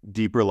many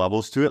deeper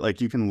levels to it. Like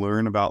you can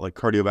learn about like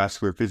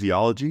cardiovascular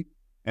physiology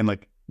and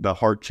like the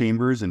heart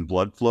chambers and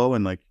blood flow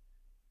and like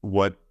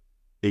what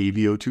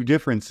AVO2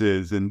 difference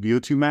is and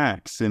VO2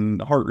 max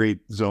and heart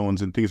rate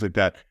zones and things like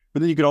that. But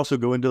then you could also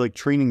go into like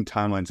training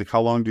timelines, like how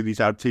long do these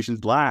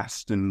adaptations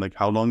last and like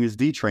how long is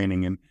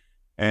detraining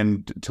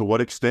and to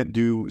what extent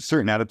do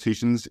certain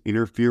adaptations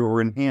interfere or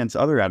enhance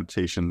other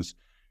adaptations.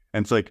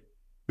 And it's like,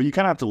 but you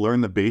kind of have to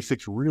learn the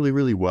basics really,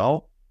 really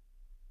well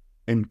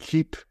and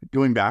keep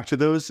going back to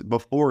those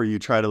before you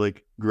try to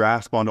like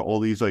grasp onto all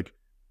these like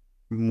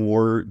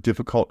more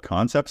difficult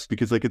concepts,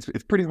 because like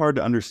it's pretty hard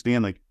to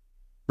understand, like,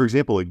 for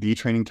example, like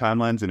detraining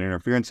timelines and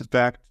interference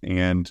effect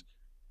and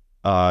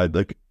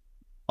like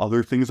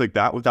other things like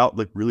that without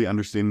like really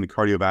understanding the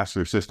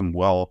cardiovascular system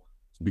well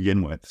to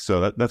begin with.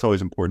 So that's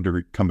always important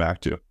to come back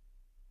to.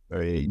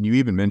 You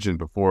even mentioned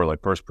before,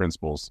 like first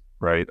principles,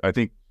 right? I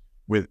think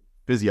with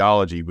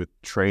physiology, with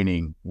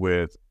training,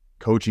 with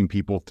coaching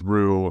people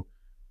through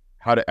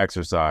how to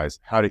exercise,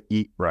 how to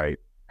eat right,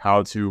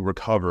 how to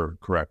recover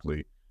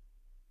correctly,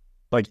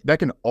 like that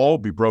can all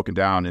be broken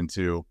down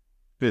into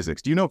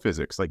physics. Do you know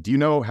physics? Like, do you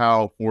know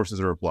how forces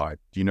are applied?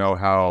 Do you know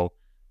how,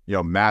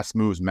 mass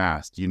moves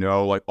mass? Do you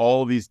know like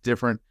all of these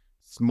different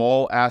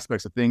small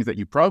aspects of things that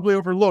you probably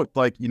overlooked,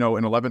 like, in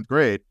 11th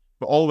grade,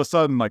 but all of a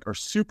sudden like are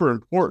super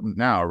important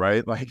now,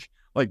 right? Like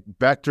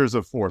vectors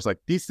of force, like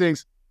these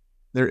things,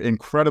 they're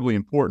incredibly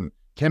important.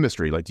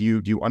 Chemistry, like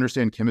do you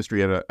understand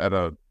chemistry at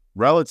a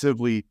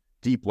relatively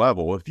deep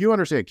level? If you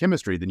understand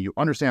chemistry, then you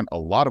understand a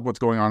lot of what's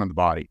going on in the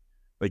body.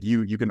 Like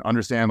you can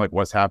understand like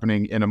what's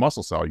happening in a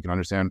muscle cell. You can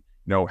understand,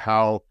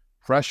 how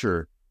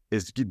pressure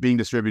is being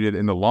distributed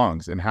in the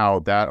lungs and how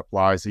that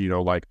applies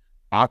to, like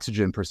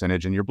oxygen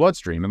percentage in your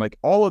bloodstream. And like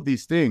all of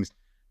these things,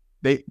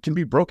 they can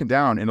be broken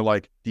down into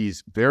like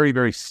these very,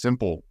 very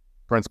simple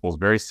principles,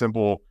 very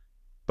simple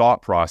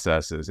thought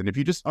processes. And if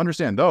you just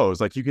understand those,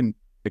 like you can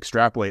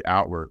extrapolate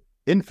outward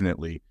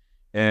infinitely.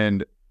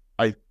 And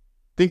I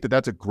think that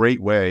that's a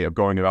great way of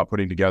going about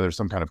putting together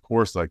some kind of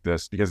course like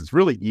this, because it's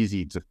really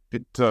easy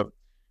to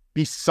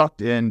be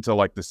sucked into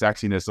like the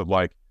sexiness of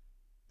like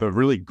the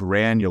really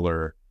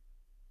granular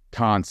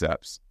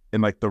concepts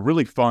and like the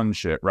really fun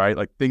shit, right?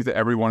 Like things that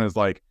everyone is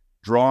like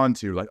drawn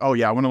to, like, oh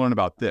yeah, I want to learn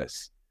about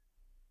this.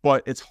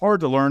 But it's hard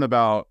to learn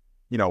about,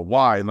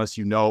 Y unless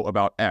you know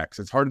about X.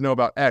 It's hard to know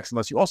about X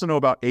unless you also know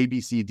about A,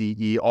 B, C, D,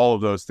 E, all of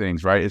those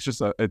things, right? It's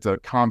just it's a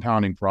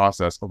compounding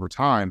process over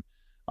time.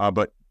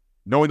 But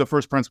knowing the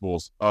first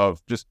principles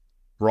of just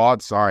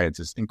broad science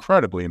is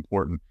incredibly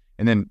important.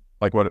 And then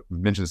like what I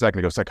mentioned a second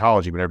ago,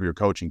 psychology, whenever you're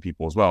coaching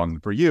people as well.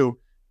 And for you,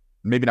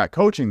 maybe not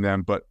coaching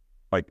them, but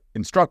like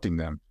instructing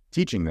them,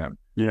 teaching them.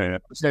 Yeah.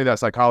 Understanding that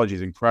psychology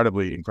is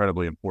incredibly,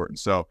 incredibly important.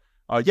 So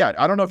I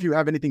don't know if you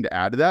have anything to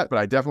add to that, but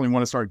I definitely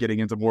want to start getting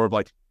into more of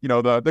like,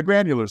 the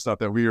granular stuff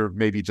that we are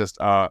maybe just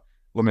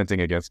lamenting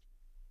against.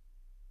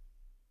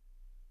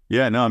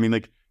 Yeah, no, I mean,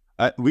 like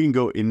we can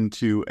go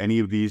into any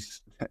of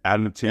these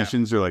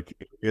adaptations or like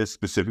areas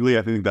specifically.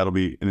 I think that'll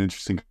be an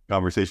interesting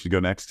conversation to go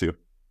next to.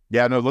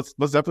 Yeah, no, let's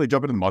definitely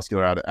jump into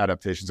muscular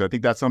adaptations. I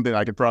think that's something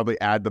I could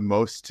probably add the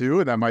most to,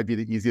 and that might be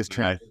the easiest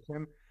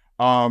transition.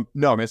 No,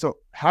 man. So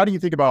how do you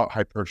think about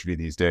hypertrophy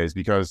these days?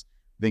 Because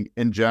I think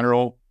in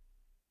general,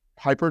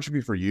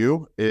 hypertrophy for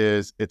you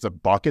is it's a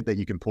bucket that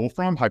you can pull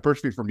from.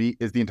 Hypertrophy for me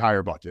is the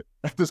entire bucket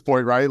at this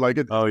point, right? Like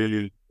it's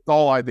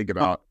all I think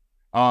about.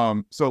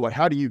 So like,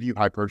 how do you view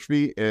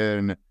hypertrophy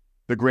in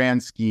the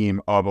grand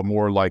scheme of a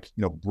more like,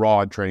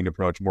 broad training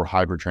approach, more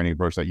hybrid training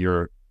approach that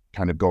you're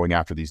kind of going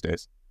after these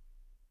days?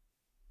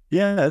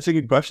 Yeah, that's a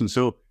good question.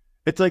 So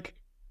it's like,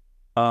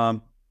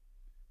 Kevin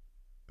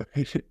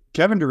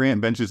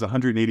Durant benches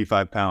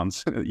 185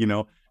 pounds,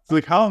 so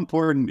like how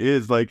important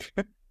is like,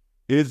 have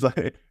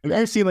you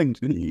ever seen like,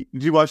 did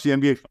you watch the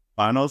NBA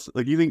finals?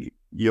 Like, you think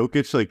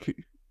Jokic like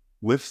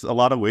lifts a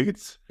lot of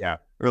weights? Yeah.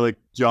 Or like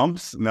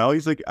jumps? No,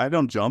 he's like, I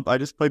don't jump. I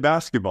just play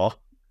basketball.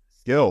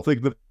 Skill. It's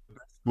like the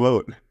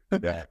float.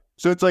 Yeah.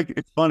 So it's like,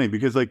 it's funny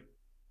because like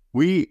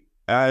we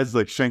as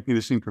like strength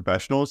conditioning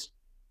professionals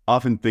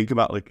often think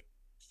about like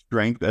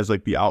strength as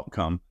like the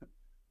outcome,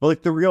 but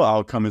like the real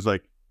outcome is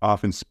like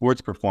often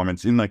sports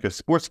performance in like a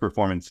sports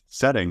performance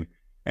setting.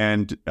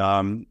 And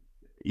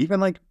even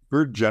like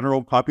for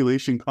general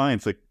population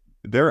clients, like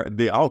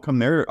the outcome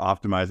they're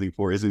optimizing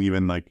for isn't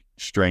even like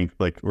strength,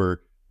 like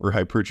or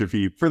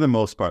hypertrophy for the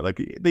most part.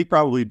 Like they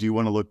probably do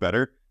want to look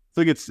better.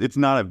 So like it's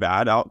not a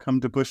bad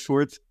outcome to push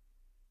towards,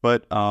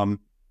 but I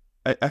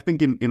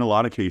think in a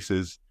lot of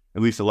cases,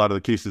 at least a lot of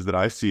the cases that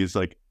I see, is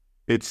like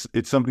it's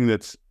something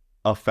that's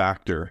a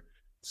factor.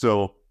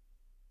 So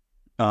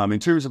in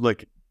terms of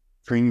like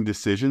training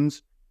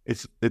decisions,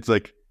 it's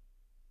like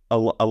a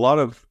lot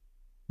of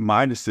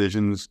my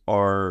decisions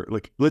are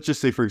like, let's just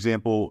say, for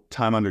example,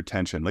 time under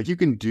tension. Like you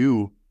can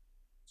do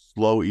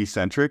slow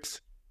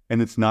eccentrics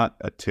and it's not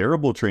a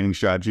terrible training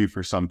strategy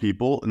for some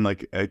people. And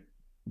like,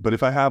 but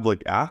if I have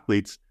like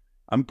athletes,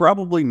 I'm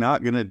probably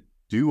not going to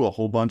do a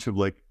whole bunch of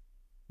like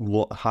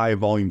high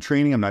volume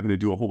training. I'm not going to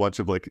do a whole bunch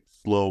of like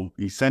slow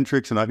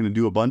eccentrics. I'm not going to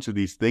do a bunch of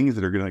these things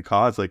that are going to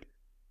cause like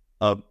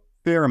a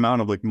fair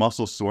amount of like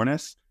muscle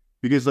soreness,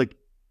 because like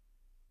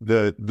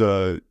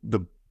the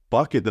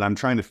bucket that I'm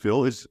trying to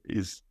fill is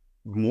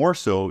more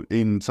so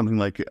in something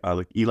like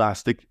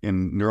elastic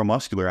and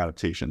neuromuscular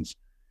adaptations.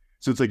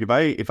 So it's like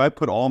if I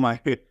put all my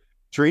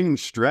training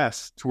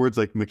stress towards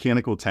like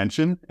mechanical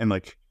tension and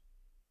like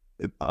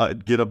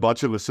get a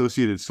bunch of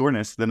associated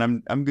soreness, then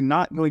I'm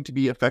not going to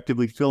be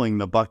effectively filling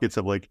the buckets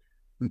of like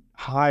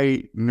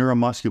high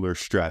neuromuscular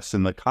stress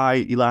and like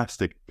high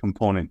elastic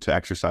component to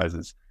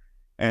exercises.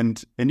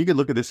 And you could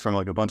look at this from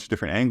like a bunch of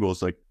different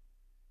angles, like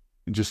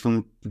just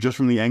from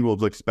the angle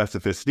of like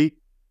specificity.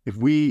 If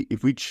we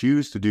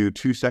choose to do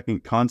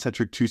 2-second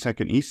concentric,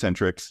 2-second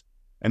eccentrics,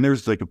 and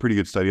there's like a pretty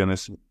good study on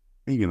this,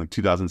 maybe in like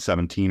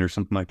 2017 or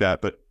something like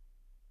that. But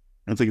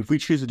it's like if we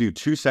choose to do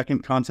 2-second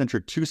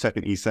concentric,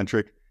 2-second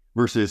eccentric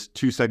versus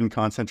 2-second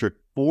concentric,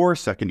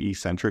 4-second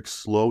eccentric,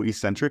 slow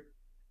eccentric,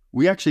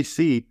 we actually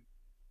see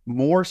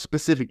more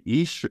specific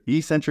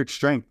eccentric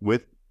strength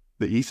with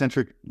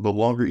the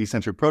longer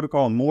eccentric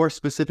protocol, and more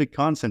specific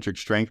concentric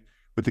strength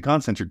with the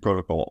concentric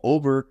protocol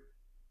over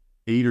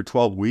 8 or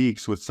 12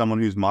 weeks with someone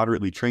who's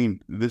moderately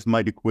trained. This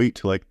might equate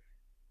to like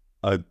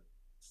a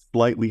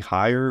slightly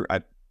higher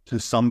to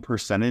some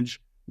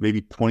percentage,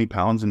 maybe 20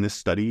 pounds in this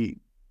study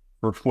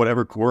or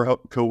whatever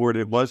cohort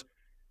it was,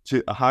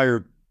 to a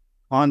higher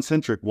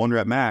concentric 1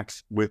 rep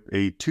max with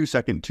a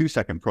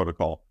 2-second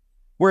protocol.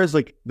 Whereas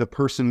like the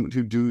person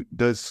who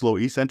does slow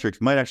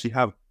eccentrics might actually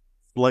have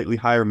slightly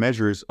higher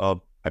measures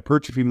of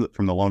hypertrophy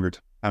from the longer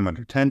time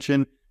under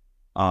tension.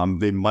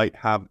 They might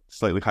have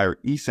slightly higher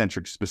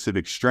eccentric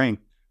specific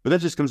strength, but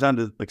that just comes down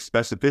to like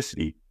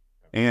specificity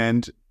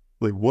and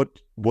like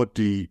what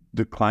do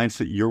the clients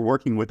that you're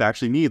working with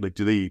actually need? Like,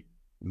 do they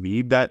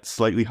need that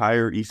slightly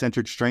higher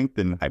eccentric strength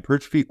than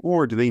hypertrophy,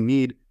 or do they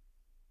need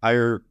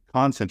higher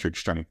concentric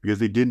strength because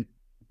they did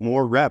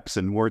more reps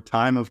and more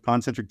time of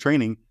concentric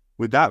training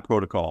with that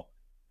protocol?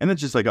 And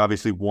that's just like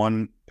obviously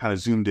one kind of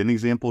zoomed in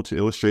example to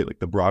illustrate like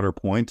the broader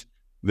point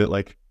that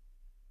like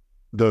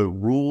the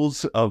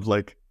rules of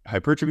like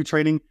hypertrophy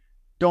training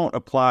don't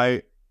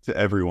apply to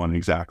everyone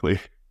exactly.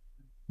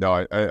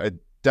 No, I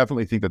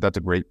definitely think that that's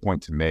a great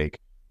point to make,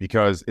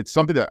 because it's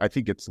something that I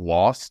think gets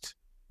lost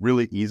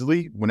really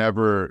easily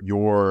whenever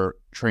you're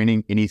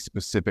training any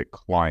specific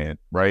client,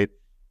 right?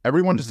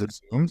 Everyone just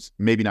assumes,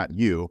 maybe not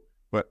you,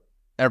 but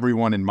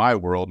everyone in my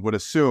world would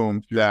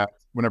assume that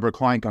whenever a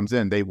client comes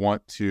in, they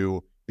want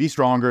to be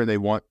stronger, they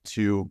want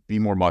to be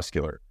more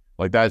muscular.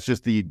 Like that's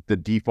just the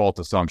default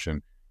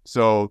assumption.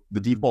 So the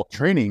default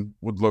training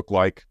would look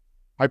like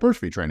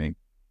hypertrophy training,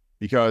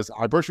 because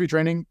hypertrophy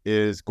training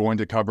is going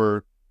to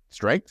cover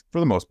strength for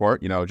the most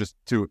part, just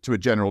to a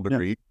general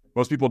degree. Yeah.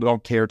 Most people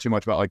don't care too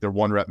much about like their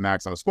 1 rep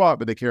max on a squat,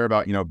 but they care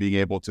about, being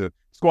able to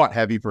squat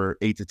heavy for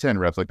 8 to 10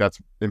 reps. Like that's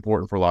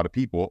important for a lot of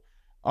people.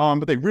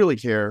 But they really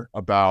care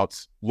about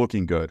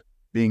looking good,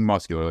 being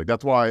muscular. Like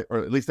that's why, or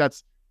at least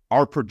that's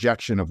our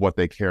projection of what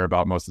they care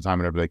about most of the time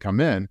whenever they come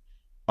in.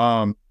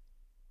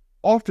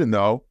 Often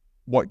though,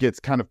 what gets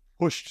kind of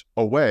pushed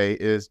away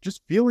is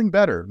just feeling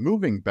better,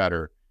 moving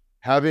better,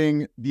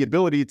 having the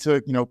ability to,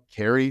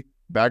 carry a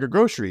bag of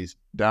groceries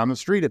down the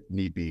street if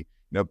need be,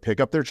 pick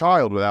up their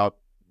child without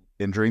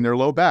injuring their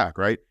low back,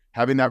 right?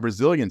 Having that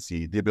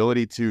resiliency, the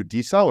ability to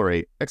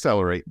decelerate,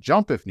 accelerate,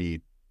 jump if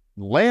need,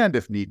 land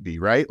if need be,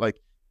 right? Like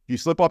if you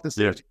slip off the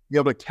stairs, be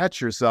able to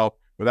catch yourself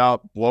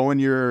without blowing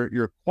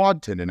your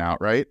quad tendon out,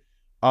 right?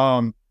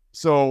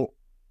 So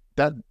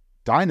that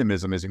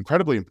dynamism is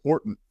incredibly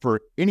important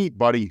for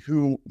anybody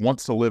who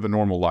wants to live a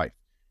normal life.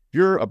 If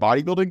you're a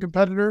bodybuilding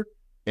competitor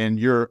and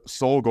your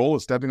sole goal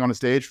is stepping on a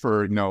stage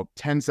for,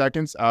 10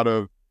 seconds out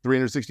of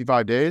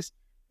 365 days,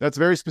 that's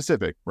very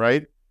specific,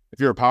 right? If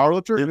you're a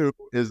powerlifter who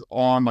is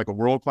on like a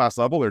world-class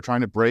level, they're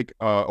trying to break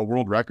a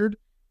world record,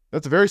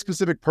 that's a very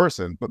specific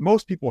person. But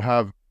most people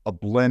have a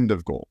blend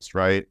of goals,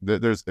 right?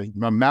 There's a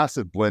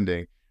massive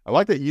blending. I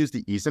like that you used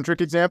the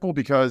eccentric example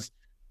because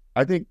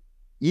I think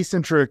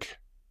eccentric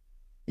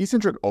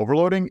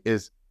overloading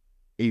is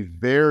a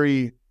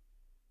very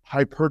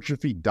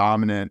hypertrophy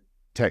dominant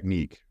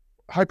technique.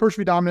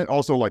 Hypertrophy dominant,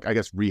 also like, I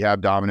guess,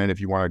 rehab dominant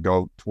if you want to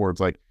go towards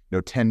like,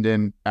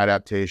 tendon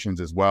adaptations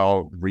as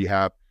well,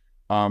 rehab.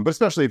 But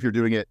especially if you're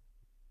doing it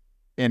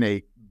in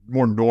a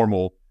more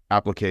normal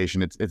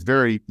application, it's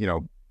very,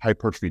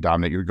 hypertrophy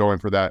dominant. You're going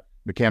for that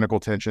mechanical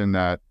tension,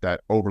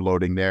 that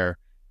overloading there.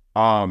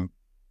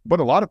 But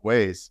a lot of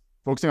ways,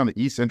 focusing on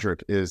the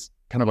eccentric is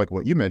kind of like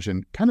what you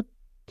mentioned, kind of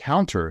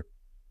counter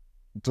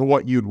to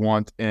what you'd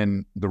want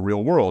in the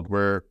real world,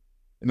 where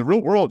in the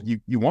real world,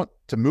 you want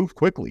to move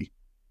quickly.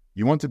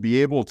 You want to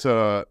be able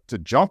to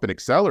jump and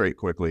accelerate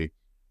quickly.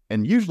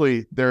 And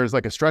usually there's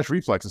like a stretch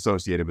reflex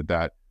associated with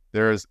that.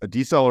 There's a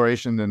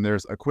deceleration, then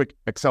there's a quick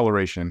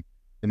acceleration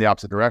in the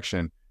opposite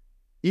direction.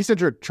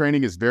 Eccentric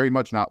training is very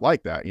much not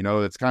like that.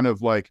 It's kind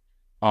of like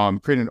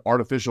creating an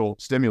artificial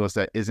stimulus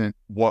that isn't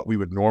what we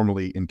would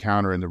normally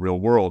encounter in the real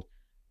world.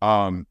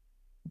 But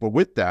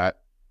with that,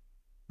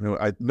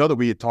 I know that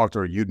we had talked,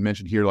 or you'd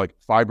mentioned here, like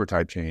fiber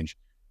type change.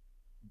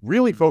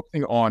 Really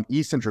focusing on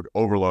eccentric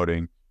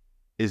overloading,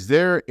 is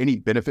there any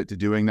benefit to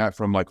doing that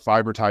from like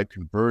fiber type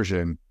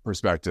conversion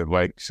perspective?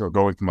 Like, so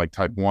going from like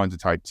type 1 to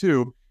type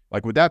 2,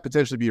 like would that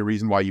potentially be a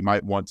reason why you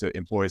might want to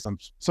employ some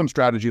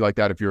strategy like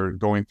that if you're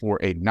going for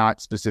a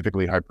not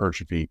specifically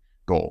hypertrophy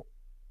goal?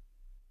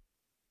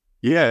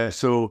 Yeah.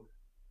 So,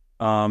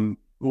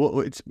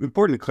 well, it's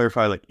important to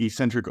clarify like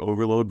eccentric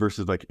overload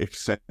versus like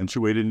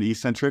accentuated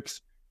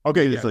eccentrics.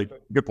 Okay. It's like,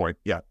 good point.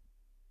 Yeah.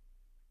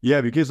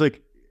 Yeah. Because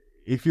like,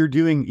 if you're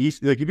doing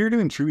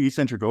true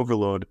eccentric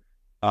overload,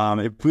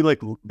 if we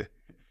like,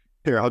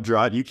 here, I'll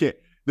draw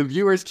it. The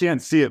viewers can't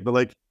see it, but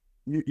like,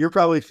 you're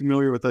probably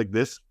familiar with like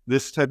this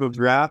type of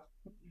graph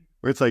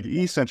where it's like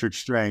eccentric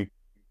strength,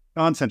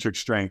 concentric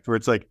strength, where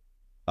it's like,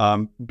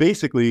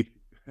 basically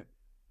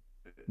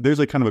there's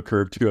like kind of a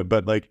curve to it,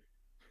 but like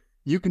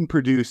you can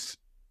produce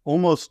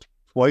almost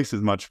twice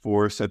as much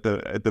force at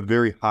the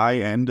very high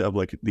end of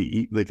like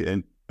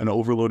an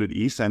overloaded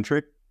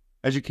eccentric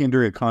as you can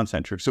during a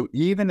concentric. So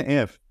even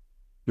if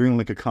during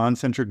like a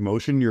concentric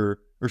motion,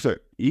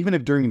 even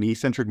if during an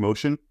eccentric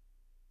motion,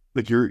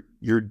 like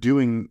you're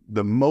doing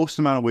the most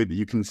amount of weight that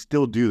you can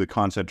still do the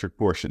concentric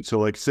portion. So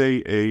like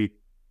say a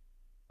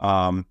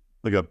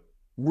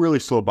really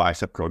slow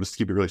bicep curl, just to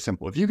keep it really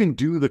simple. If you can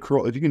do the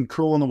curl, if you can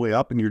curl on the way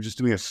up and you're just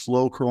doing a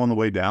slow curl on the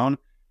way down,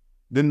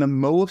 then the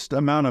most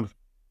amount of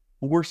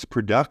force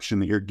production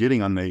that you're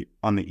getting on the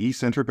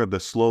eccentric of the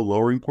slow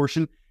lowering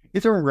portion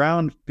is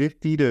around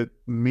 50 to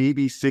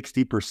maybe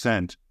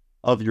 60%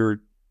 of your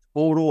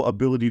total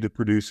ability to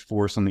produce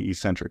force on the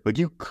eccentric. Like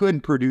you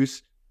could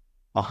produce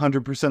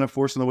 100% of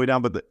force on the way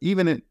down, but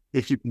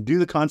if you can do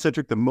the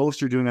concentric, the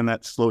most you're doing on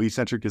that slow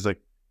eccentric is like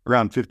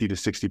around 50 to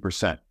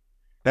 60%.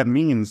 That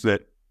means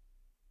that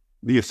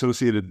the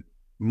associated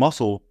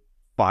muscle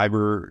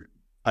fiber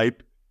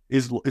type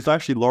is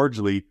actually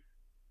largely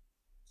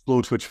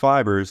slow twitch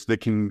fibers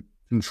that can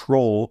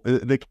control,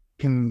 that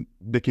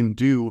can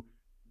do,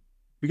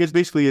 because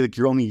basically like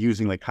you're only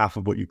using like half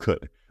of what you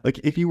could. Like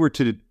if you were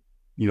to,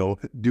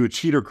 do a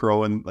cheater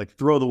curl and like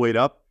throw the weight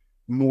up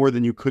more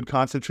than you could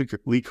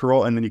concentrically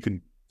curl, and then you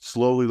can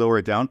slowly lower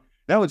it down,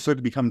 that would start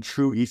to become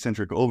true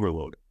eccentric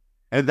overload.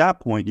 At that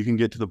point, you can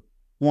get to the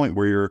point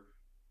where you're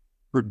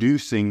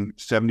producing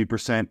 70%,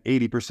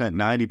 80%,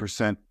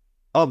 90%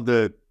 of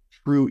the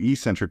true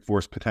eccentric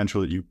force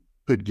potential that you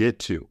could get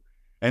to.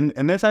 And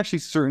there's actually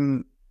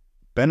certain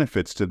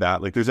benefits to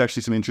that. Like there's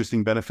actually some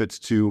interesting benefits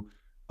to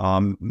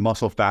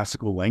muscle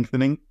fascicle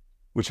lengthening,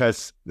 which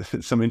has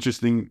some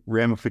interesting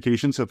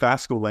ramifications. So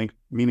fascicle length,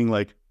 meaning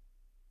like,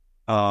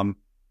 I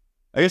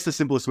guess the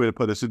simplest way to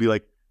put this would be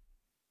like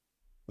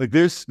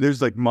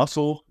there's like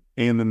muscle,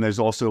 and then there's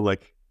also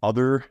like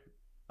other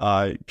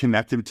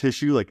connective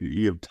tissue. Like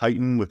you have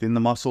titin within the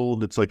muscle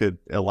that's like an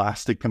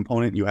elastic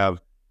component. You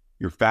have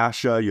your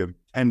fascia, you have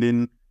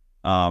tendon.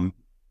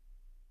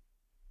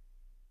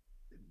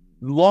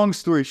 Long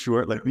story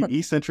short, like the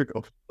eccentric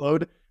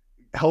overload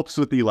helps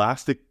with the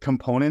elastic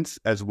components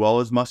as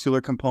well as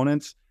muscular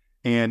components,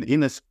 and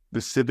in a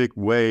specific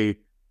way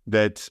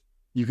that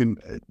you can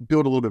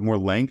build a little bit more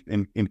length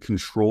and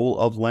control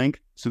of length.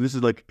 So this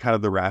is like kind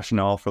of the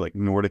rationale for like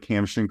Nordic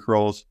hamstring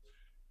curls.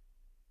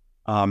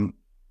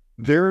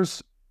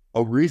 There's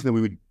a reason that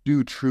we would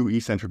do true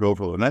eccentric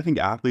overload, and I think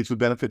athletes would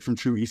benefit from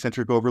true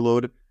eccentric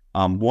overload.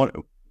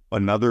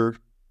 Another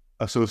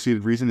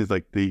associated reason is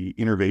like the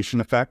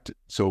innervation effect,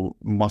 so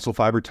muscle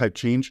fiber type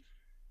change,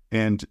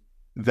 and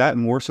that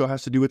more so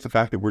has to do with the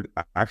fact that we're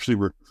actually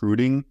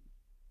recruiting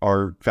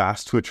our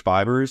fast twitch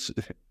fibers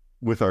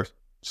with our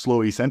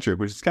slow eccentric,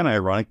 which is kind of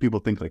ironic. People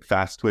think like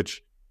fast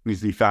twitch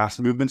needs to be fast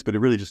movements, but it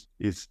really just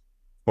is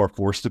more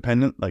force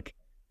dependent, like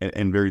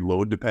and very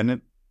load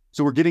dependent.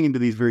 So we're getting into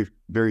these very,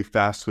 very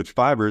fast twitch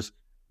fibers,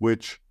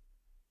 which,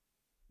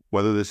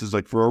 whether this is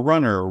like for a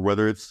runner or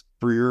whether it's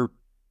for your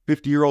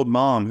 50-year-old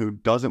mom who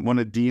doesn't want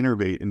to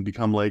de-innervate and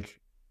become like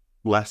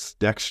less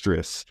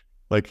dexterous,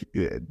 like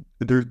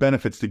there's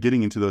benefits to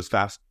getting into those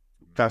fast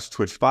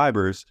twitch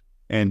fibers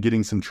and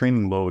getting some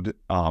training load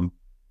to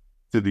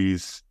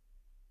these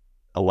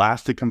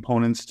elastic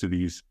components, to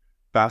these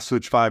fast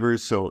twitch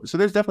fibers. So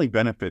there's definitely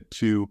benefit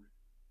to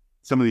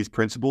some of these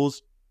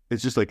principles.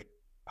 It's just like,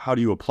 how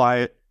do you apply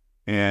it,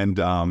 and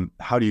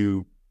how do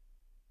you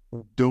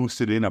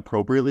dose it in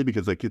appropriately?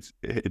 Because like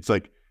it's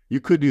like you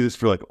could do this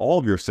for like all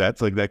of your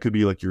sets. Like that could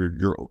be like your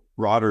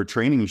broader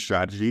training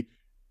strategy.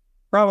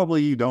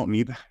 Probably you don't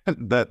need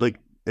that. Like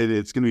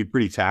it's going to be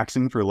pretty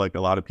taxing for like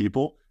a lot of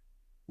people.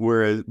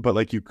 But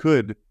like you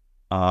could,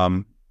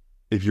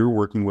 if you're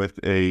working with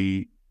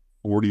a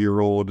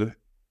 40-year-old,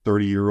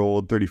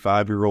 30-year-old,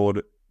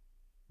 35-year-old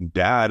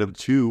dad of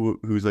two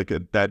who's like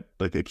that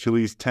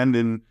Achilles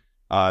tendon,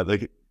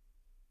 like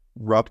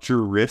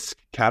rupture risk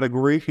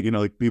category,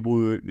 like people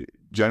who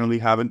generally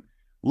haven't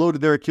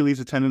loaded their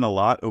Achilles tendon a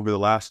lot over the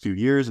last few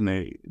years, and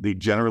they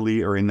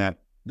generally are in that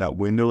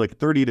window, like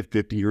 30 to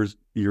 50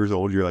 years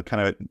old, you're like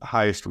kind of at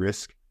highest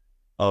risk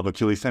of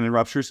Achilles tendon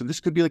rupture. So this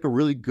could be like a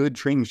really good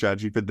training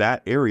strategy for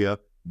that area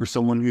for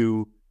someone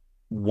who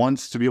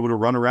wants to be able to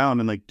run around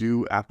and like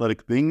do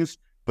athletic things,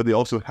 but they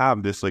also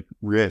have this like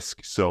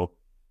risk. So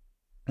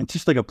it's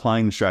just like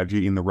applying the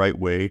strategy in the right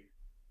way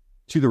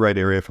to the right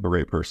area for the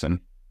right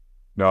person.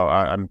 No,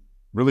 I'm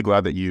really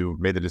glad that you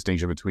made the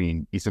distinction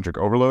between eccentric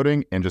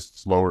overloading and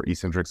just slower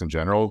eccentrics in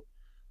general.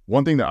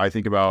 One thing that I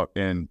think about,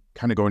 and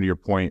kind of going to your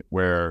point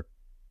where,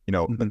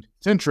 an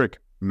eccentric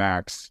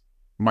max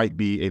might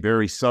be a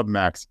very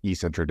sub-max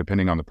eccentric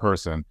depending on the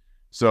person.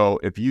 So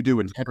if you do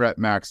a 10 rep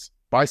max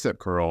bicep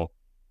curl,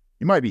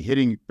 you might be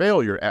hitting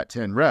failure at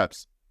 10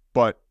 reps,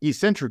 but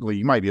eccentrically,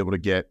 you might be able to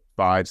get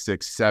 5,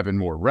 6, 7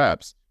 more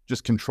reps,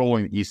 just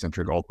controlling the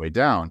eccentric all the way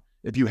down.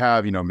 If you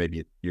have,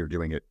 maybe you're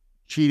doing it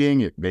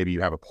cheating, maybe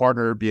you have a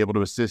partner be able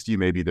to assist you,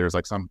 maybe there's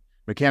like some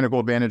mechanical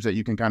advantage that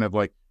you can kind of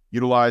like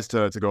utilize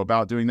to go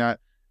about doing that.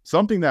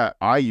 Something that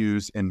I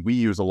use and we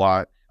use a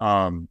lot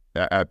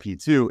at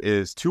P2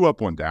 is 2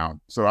 up, 1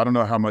 down. So I don't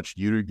know how much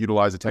you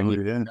utilize the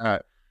technique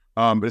that,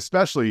 but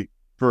especially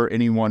for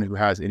anyone who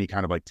has any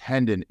kind of like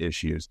tendon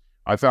issues,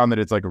 I found that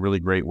it's like a really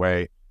great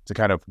way to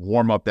kind of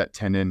warm up that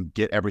tendon,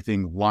 get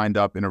everything lined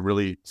up in a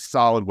really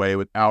solid way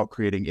without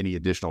creating any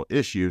additional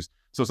issues.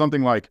 So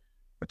something like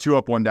a 2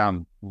 up, 1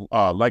 down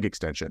leg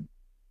extension,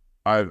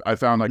 I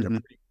found like a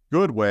pretty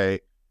good way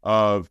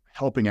of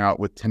helping out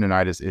with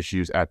tendonitis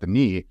issues at the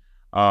knee.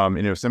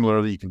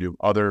 Similarly, you can do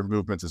other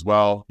movements as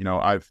well.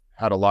 I've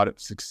had a lot of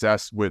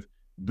success with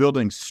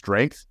building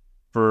strength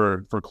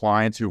for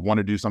clients who want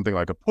to do something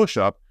like a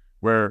push-up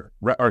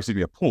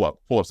a pull-up.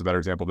 Pull-up's a better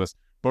example of this.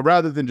 But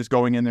rather than just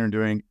going in there and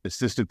doing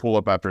assisted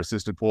pull-up after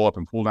assisted pull-up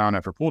and pull-down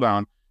after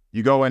pull-down,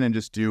 you go in and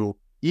just do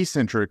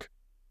eccentric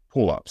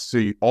pull-ups.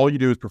 So all you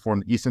do is perform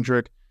the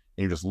eccentric,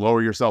 and you just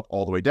lower yourself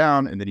all the way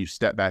down, and then you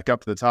step back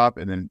up to the top,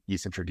 and then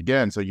eccentric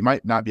again. So you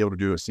might not be able to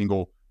do a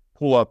single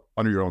pull-up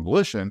under your own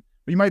volition,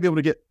 but you might be able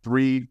to get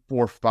 3,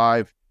 4,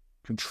 5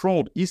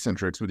 controlled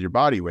eccentrics with your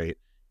body weight.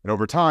 And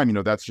over time,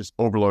 that's just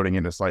overloading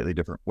in a slightly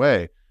different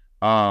way.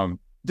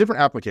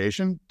 Different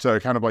application to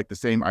kind of like the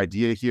same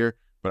idea here,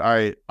 but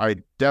I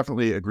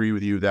definitely agree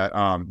with you that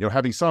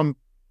having some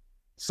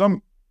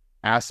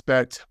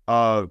aspect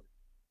of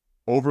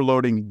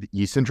overloading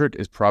the eccentric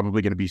is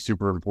probably going to be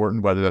super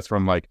important, whether that's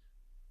from like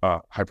a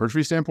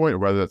hypertrophy standpoint or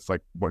whether that's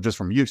like what just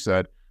from you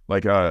said,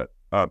 like a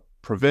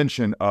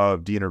prevention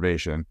of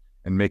de-innervation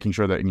and making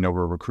sure that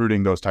we're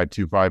recruiting those type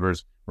 2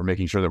 fibers. We're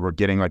making sure that we're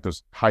getting like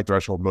those high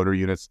threshold motor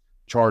units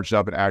charged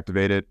up and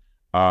activated.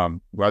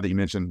 Glad that you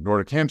mentioned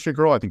Nordic hamstring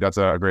curl. I think that's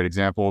a great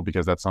example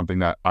because that's something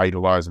that I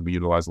utilize and we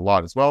utilize a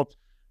lot as well.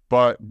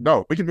 But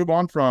no, we can move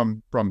on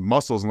from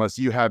muscles unless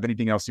you have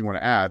anything else you want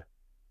to add.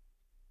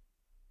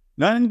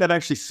 No, I think that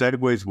actually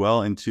segues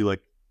well into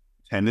like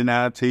tendon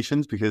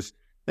adaptations, because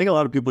I think a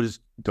lot of people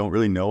just don't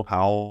really know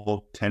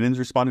how tendons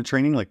respond to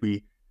training. Like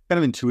we kind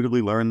of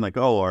intuitively learn like,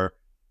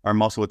 our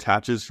muscle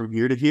attaches from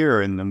here to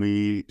here, and then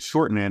we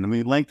shorten it and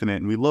we lengthen it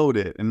and we load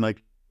it. And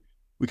like,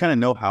 we kind of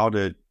know how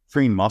to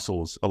train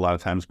muscles a lot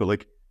of times, but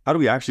like, how do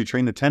we actually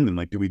train the tendon?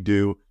 Like, do we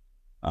do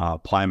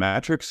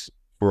plyometrics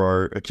for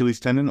our Achilles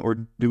tendon, or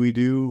do we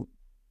do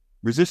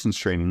resistance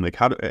training? Like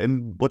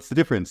and what's the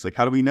difference? Like,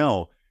 how do we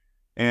know?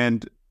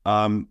 And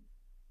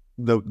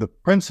the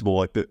principle,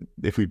 like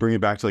if we bring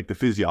it back to like the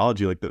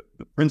physiology, like the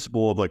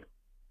principle of like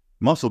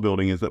muscle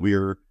building is that we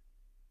are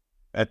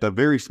at the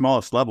very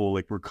smallest level,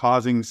 like we're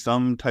causing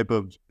some type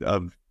of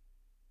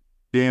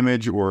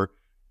damage or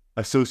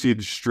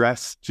associated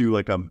stress to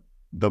like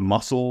the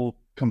muscle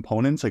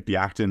components, like the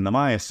actin, the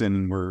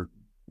myosin. We're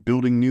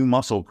building new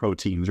muscle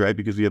proteins, right?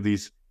 Because we have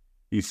these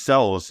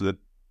cells that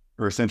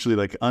are essentially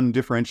like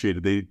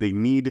undifferentiated. They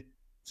need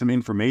some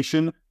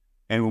information.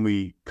 And when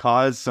we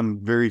cause some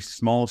very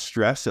small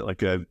stress at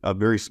like a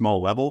very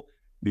small level,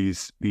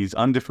 these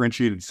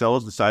undifferentiated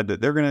cells decide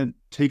that they're going to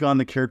take on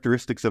the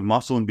characteristics of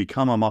muscle and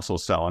become a muscle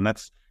cell. And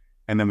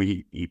then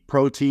we eat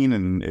protein,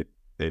 and it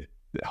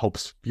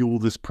helps fuel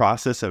this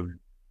process of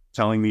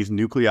telling these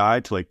nuclei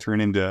to like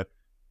turn into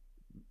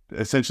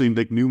essentially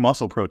like new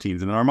muscle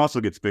proteins, and then our muscle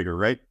gets bigger,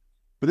 right?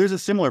 But there's a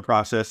similar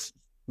process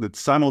that's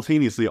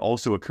simultaneously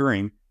also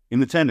occurring in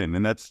the tendon,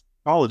 and that's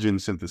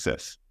collagen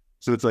synthesis.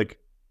 So it's like,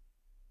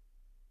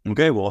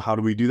 okay, well, how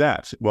do we do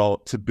that? Well,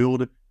 to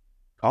build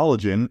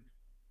collagen,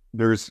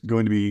 there's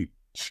going to be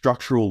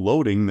structural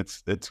loading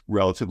that's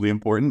relatively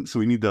important. So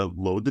we need to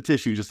load the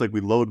tissue just like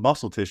we load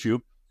muscle tissue.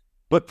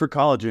 But for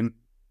collagen,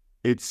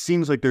 it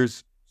seems like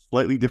there's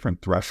slightly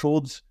different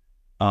thresholds,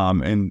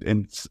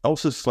 and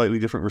also slightly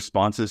different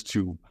responses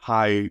to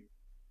high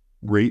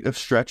rate of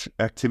stretch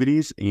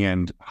activities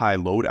and high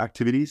load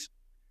activities.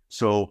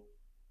 So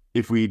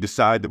if we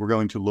decide that we're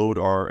going to load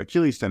our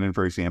Achilles tendon,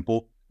 for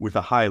example, with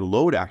a high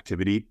load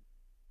activity,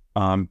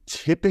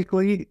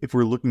 typically, if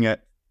we're looking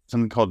at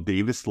something called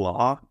Davis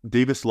Law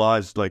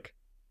is like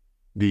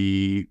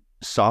the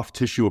soft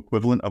tissue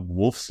equivalent of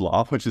Wolff's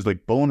Law, which is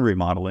like bone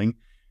remodeling.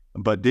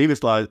 But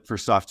Davis Law for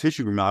soft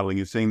tissue remodeling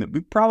is saying that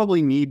we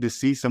probably need to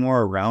see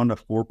somewhere around a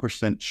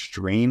 4%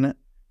 strain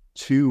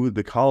to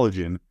the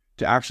collagen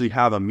to actually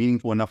have a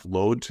meaningful enough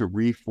load to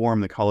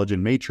reform the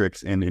collagen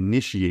matrix and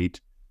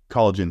initiate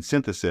collagen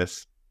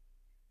synthesis.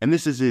 And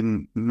this is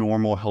in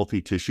normal,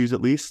 healthy tissues,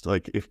 at least.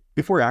 Like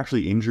if we're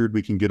actually injured,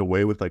 we can get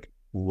away with like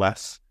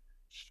less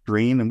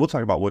strain. And we'll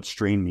talk about what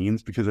strain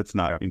means because it's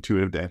not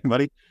intuitive to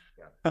anybody.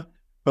 Yeah.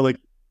 But like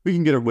we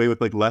can get away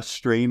with like less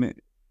strain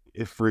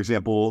if, for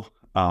example,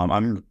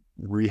 I'm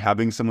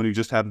rehabbing someone who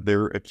just had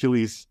their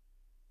Achilles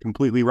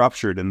completely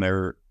ruptured and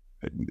they're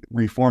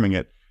reforming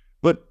it.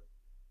 But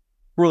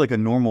for like a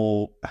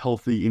normal,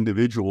 healthy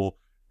individual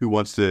who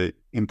wants to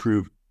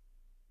improve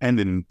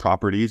tendon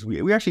properties,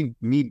 we actually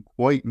need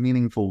quite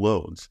meaningful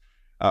loads.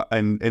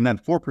 And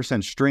that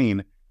 4%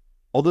 strain,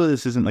 although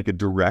this isn't like a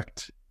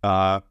direct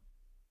carryover,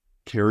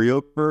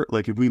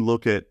 like if we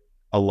look at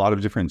a lot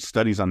of different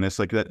studies on this,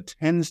 like that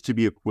tends to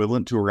be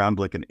equivalent to around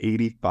like an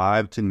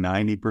 85 to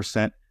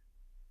 90%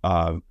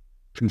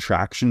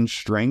 contraction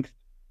strength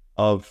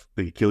of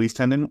the Achilles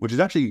tendon, which is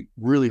actually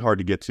really hard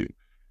to get to.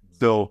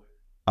 So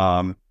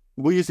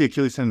we'll use the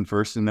Achilles tendon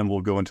first, and then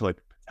we'll go into like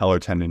patellar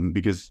tendon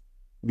because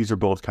these are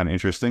both kind of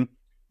interesting.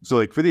 So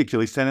like for the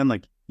Achilles tendon,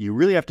 like you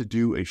really have to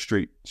do a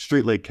straight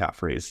leg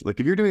calf raise. Like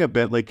if you're doing a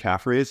bent leg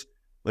calf raise,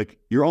 like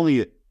you're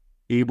only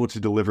able to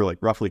deliver like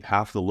roughly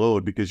half the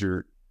load because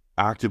your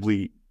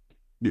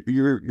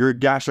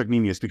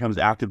gastrocnemius becomes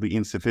actively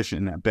insufficient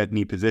in that bent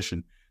knee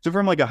position. So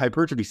from like a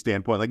hypertrophy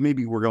standpoint, like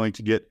maybe we're going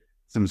to get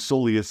some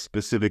soleus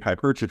specific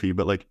hypertrophy,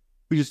 but like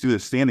we just do the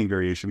standing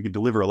variation, we can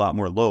deliver a lot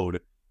more load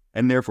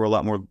and therefore a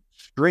lot more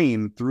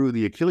strain through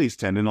the Achilles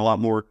tendon, a lot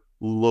more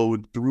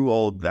load through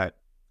all of that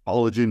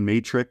collagen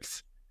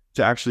matrix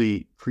to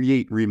actually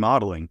create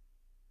remodeling.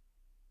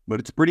 But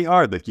it's pretty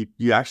hard. Like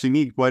you actually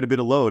need quite a bit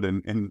of load,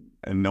 and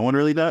no one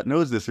really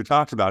knows this or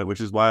talks about it,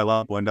 which is why a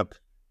lot of people end up,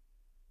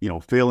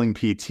 failing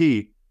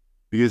PT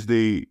because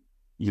they,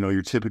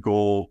 your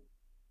typical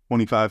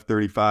 25,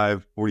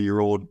 35,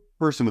 40-year-old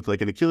person with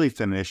like an Achilles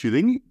tendon issue,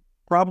 they need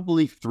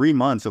probably 3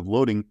 months of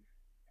loading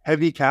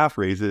heavy calf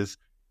raises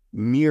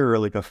near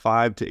like a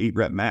 5 to 8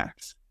 rep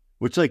max,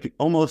 which like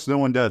almost no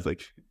one does.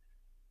 Like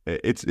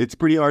it's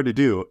pretty hard to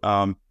do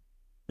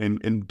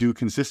and do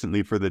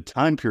consistently for the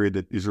time period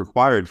that is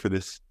required for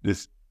this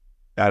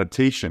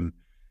adaptation.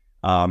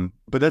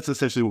 But that's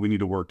essentially what we need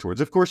to work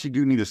towards. Of course, you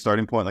do need a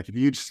starting point. Like if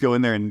you just go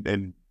in there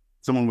and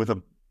someone with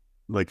a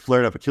like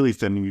flared up Achilles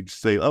tendon, you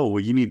just say, oh,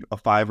 well, you need a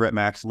 5 rep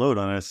max load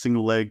on a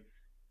single leg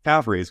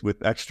calf raise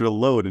with extra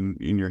load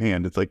in your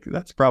hand. It's like,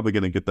 that's probably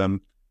going to get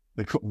them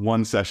like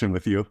one session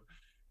with you.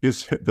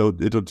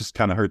 It'll just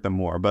kind of hurt them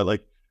more. But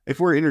like if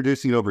we're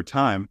introducing it over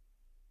time,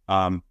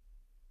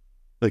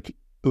 like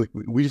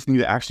we just need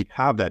to actually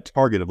have that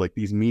target of like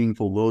these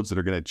meaningful loads that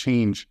are going to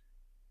change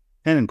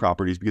tendon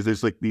properties, because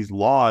there's like these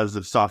laws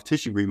of soft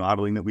tissue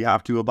remodeling that we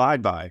have to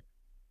abide by,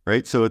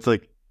 right? So it's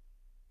like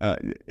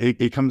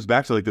it comes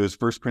back to like those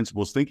first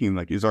principles thinking.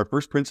 Like, is our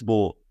first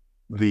principle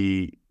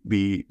the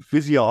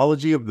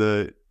physiology of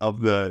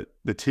the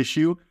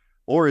tissue,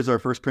 or is our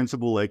first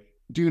principle like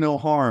do no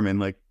harm and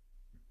like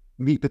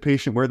meet the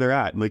patient where they're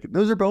at? Like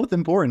those are both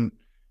important,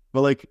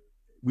 but like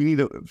we need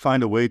to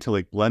find a way to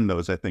like blend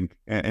those, I think.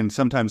 And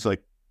sometimes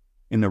like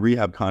in the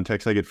rehab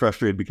context, I get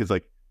frustrated because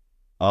like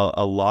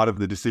a lot of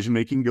the decision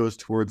making goes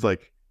towards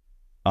like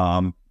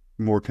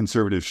more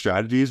conservative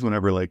strategies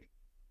whenever like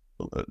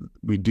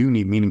we do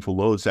need meaningful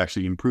loads to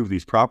actually improve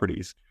these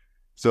properties.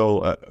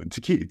 So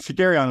to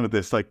carry on with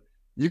this, like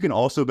you can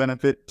also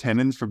benefit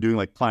tendons from doing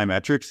like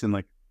plyometrics and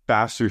like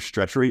faster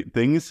stretch rate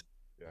things.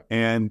 Yeah.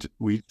 And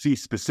we see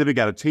specific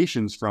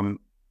adaptations from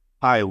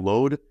high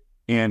load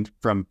and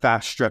from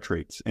fast stretch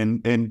rates.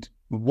 And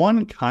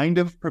one kind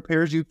of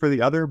prepares you for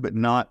the other, but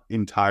not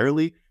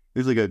entirely.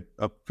 There's like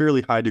a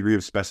fairly high degree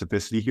of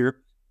specificity here,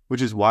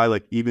 which is why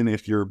like even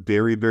if you're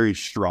very, very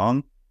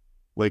strong,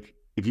 like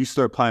if you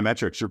start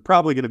plyometrics, you're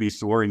probably going to be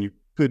sore and you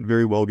could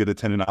very well get a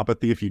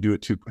tendinopathy if you do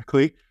it too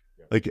quickly.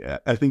 Yeah. Like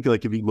I think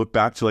like if you look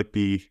back to like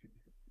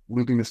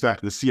looping this back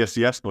to the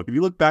CSCS book, if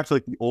you look back to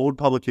like the old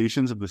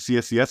publications of the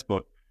CSCS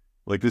book,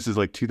 like this is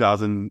like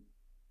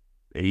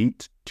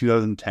 2008,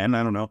 2010,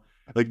 I don't know.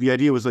 Like the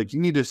idea was like you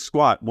need to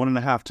squat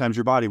 1.5 times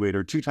your body weight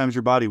or 2 times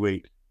your body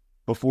weight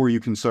before you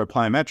can start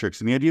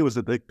plyometrics. And the idea was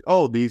that like,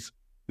 oh,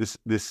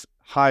 this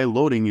high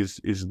loading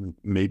is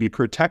maybe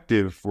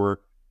protective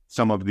for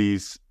some of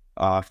these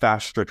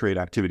fast stretch rate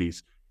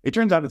activities. It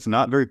turns out it's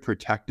not very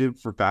protective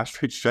for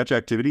fast rate stretch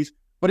activities,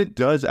 but it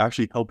does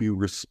actually help you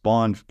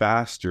respond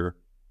faster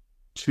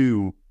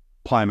to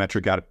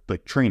plyometric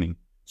like training.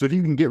 So if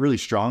you can get really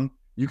strong,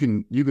 you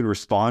can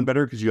respond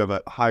better because you have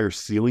a higher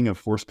ceiling of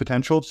force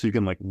potential. So you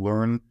can like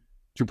learn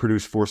to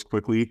produce force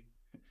quickly,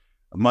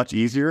 much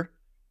easier.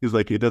 Because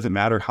like it doesn't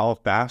matter how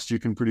fast you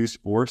can produce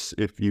force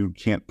if you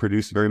can't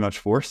produce very much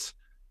force.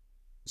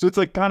 So it's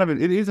like kind of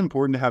it is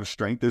important to have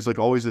strength. There's like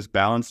always this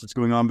balance that's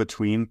going on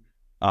between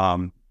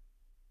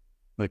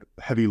like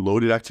heavy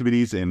loaded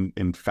activities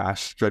and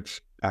fast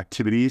stretch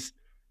activities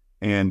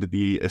and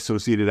the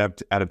associated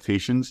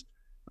adaptations.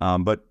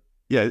 But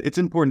yeah, it's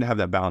important to have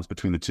that balance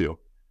between the two.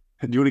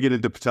 Do you want to get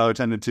into patellar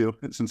tendon too?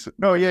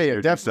 No, yeah,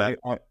 definitely.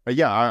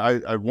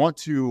 I want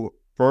to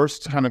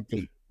first kind of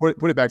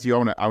put it back to you. I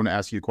want to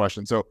ask you a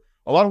question. So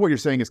a lot of what you're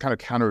saying is kind of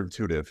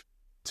counterintuitive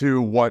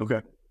to what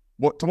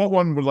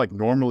one would like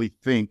normally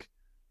think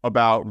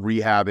about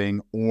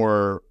rehabbing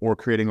or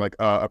creating like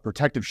a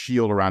protective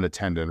shield around a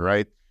tendon,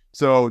 right?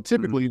 So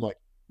typically, like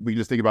we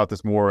just think about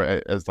this more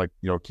as like,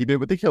 keep it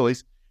with the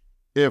Achilles.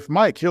 If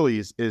my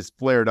Achilles is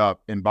flared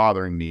up and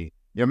bothering me,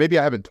 maybe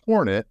I haven't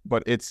torn it,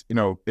 but it's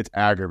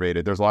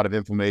aggravated. There's a lot of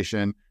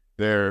inflammation.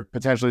 There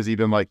potentially is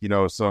even like,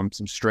 some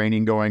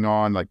straining going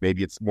on, like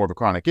maybe it's more of a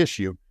chronic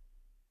issue.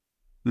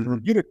 Mm-hmm.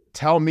 You to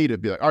tell me to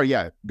be like, oh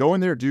yeah, go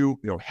in there, do,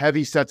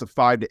 heavy sets of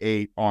 5 to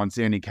 8 on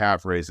standing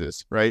calf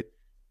raises, right?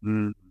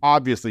 Mm-hmm.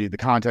 Obviously the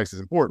context is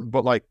important,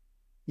 but like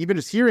even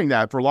just hearing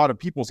that for a lot of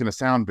people is going to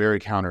sound very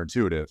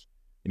counterintuitive.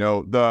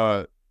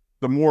 The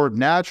more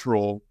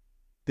natural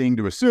thing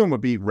to assume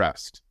would be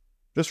rest.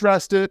 Just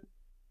rest it.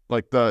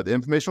 Like the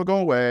inflammation will go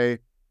away.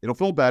 It'll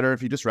feel better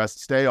if you just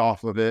rest, stay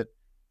off of it.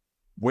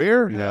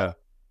 Where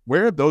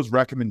have those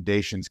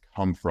recommendations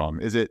come from?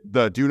 Is it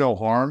the do no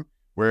harm,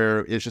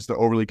 where it's just the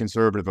overly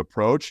conservative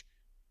approach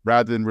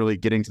rather than really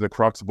getting to the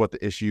crux of what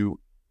the issue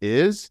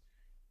is?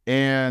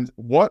 And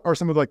what are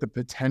some of like the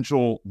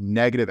potential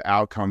negative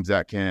outcomes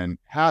that can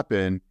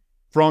happen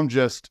from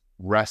just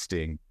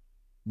resting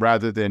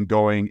rather than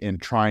going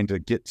and trying to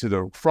get to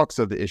the crux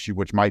of the issue,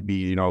 which might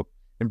be,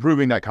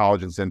 improving that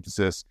collagen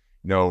synthesis,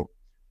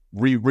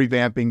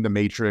 revamping the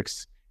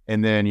matrix,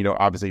 and then,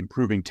 obviously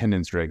improving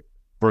tendon strength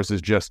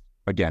versus just,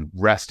 again,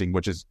 resting,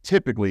 which is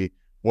typically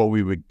what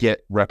we would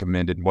get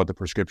recommended and what the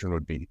prescription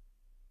would be.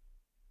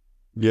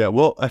 Yeah,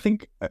 well, I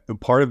think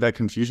part of that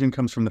confusion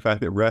comes from the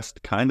fact that rest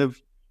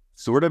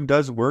sort of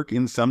does work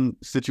in some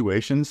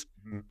situations,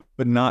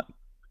 but not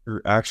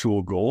your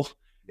actual goal.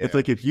 Yeah. It's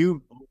like if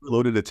you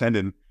overloaded a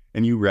tendon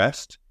and you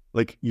rest,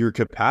 like your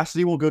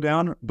capacity will go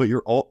down, but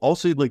you're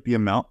also like the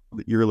amount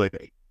that you're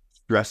like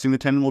stressing the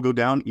tendon will go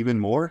down even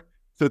more.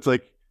 So it's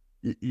like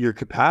your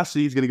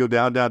capacity is going to go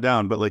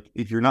down. But like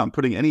if you're not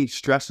putting any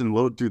stress and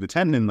load through the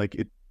tendon, like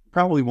it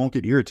probably won't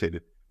get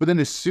irritated. But then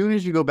as soon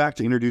as you go back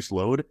to introduce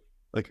load,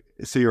 like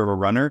say you're a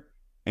runner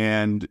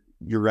and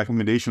your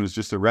recommendation was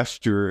just to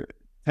rest your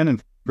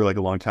tendon for like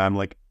a long time,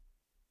 like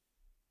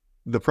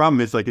the problem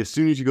is like as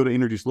soon as you go to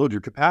introduce load,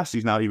 your capacity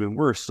is not even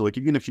worse. So like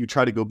even if you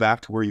try to go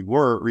back to where you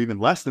were or even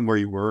less than where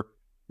you were,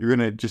 you're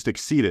going to just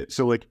exceed it.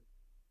 So like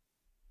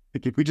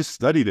if we just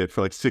studied it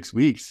for like 6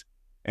 weeks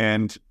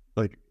and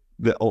like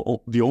the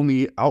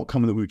only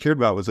outcome that we cared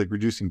about was like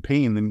reducing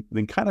pain,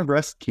 then kind of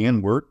rest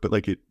can work. But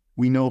like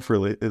we know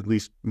for at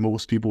least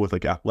most people with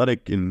like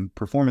athletic and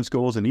performance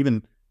goals and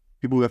even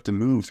people who have to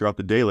move throughout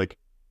the day, like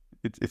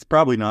it's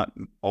probably not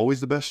always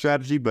the best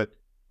strategy. But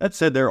that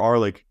said, there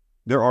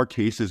are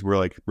cases where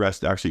like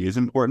rest actually is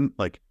important,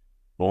 like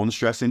bone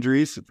stress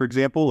injuries, for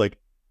example, like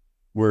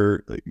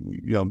where like,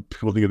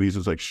 people think of these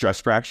as like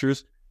stress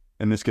fractures,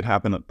 and this could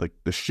happen at like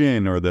the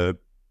shin or the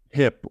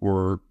hip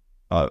or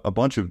a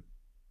bunch of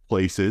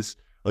places.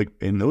 Like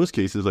in those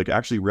cases, like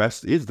actually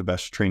rest is the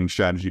best training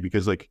strategy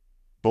because like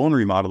bone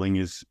remodeling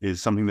is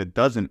something that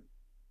doesn't,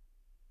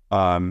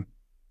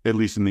 at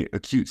least in the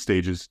acute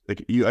stages,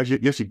 like you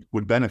actually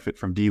would benefit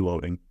from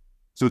deloading.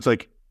 So it's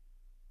like,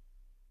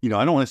 I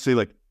don't want to say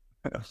like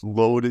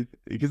load,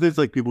 because there's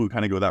like people who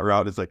kind of go that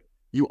route. It's like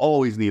you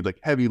always need like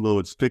heavy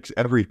loads, fix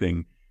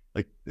everything.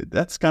 Like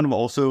that's kind of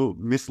also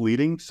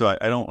misleading. So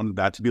I don't want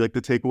that to be like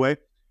the takeaway.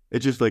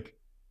 It's just like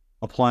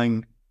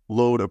applying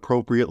load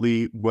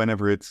appropriately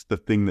whenever it's the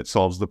thing that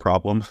solves the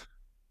problem.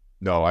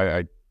 No,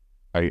 I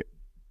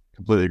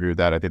completely agree with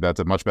that. I think that's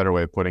a much better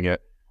way of putting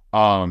it.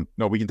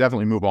 No, we can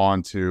definitely move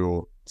on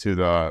to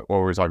the what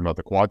we were talking about,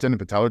 the quad tendon,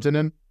 patellar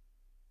tendon.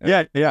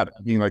 Yeah.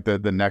 Being like the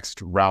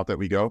next route that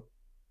we go.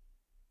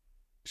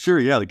 Sure,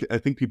 yeah. Like I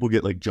think people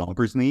get like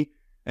jumper's knee,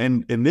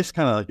 and this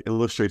kind of like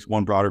illustrates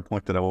one broader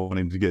point that I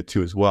wanted to get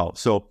to as well.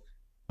 So,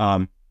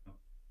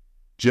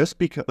 just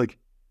because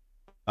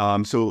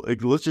so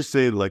like let's just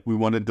say like we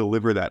want to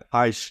deliver that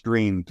high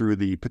strain through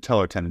the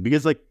patellar tendon,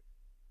 because like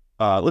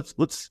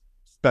let's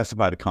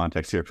specify the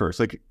context here first.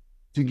 Like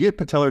to get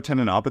patellar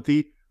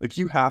tendinopathy, like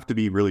you have to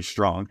be really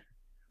strong.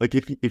 Like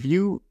if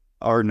you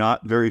are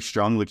not very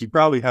strong, like you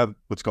probably have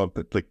what's called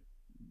like,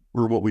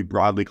 or what we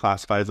broadly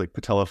classify as like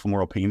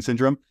patellofemoral pain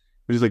syndrome,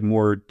 which is like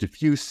more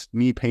diffuse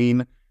knee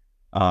pain.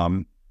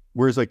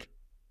 Whereas like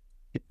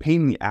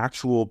pain in the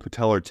actual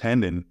patellar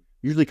tendon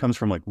usually comes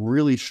from like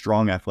really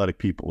strong athletic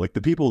people. Like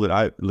the people that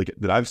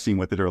I've seen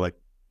with it are like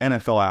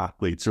NFL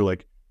athletes or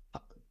like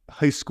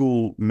high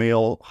school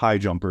male high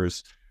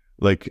jumpers.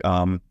 Like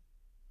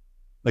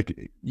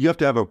you have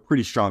to have a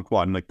pretty strong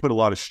quad and like put a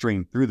lot of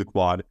strain through the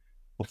quad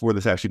before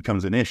this actually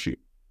becomes an issue.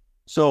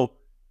 So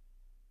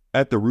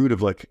at the root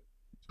of like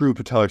true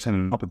patellar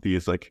tendinopathy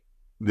is like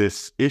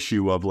this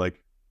issue of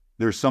like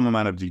there's some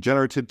amount of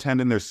degenerative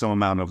tendon, there's some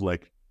amount of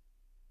like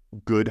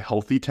good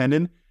healthy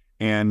tendon,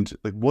 and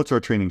like what's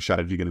our training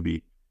strategy going to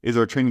be? Is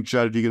our training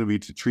strategy going to be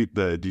to treat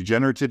the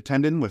degenerative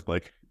tendon with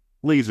like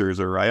lasers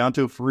or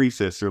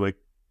iontophoresis or like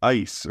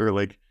ice or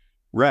like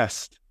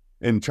rest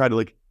and try to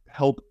like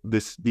help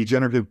this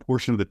degenerative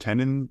portion of the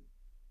tendon?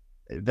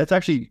 That's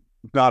actually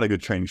not a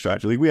good training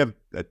strategy. Like we have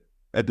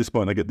at this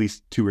point, like at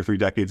least 2 or 3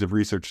 decades of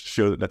research to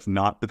show that that's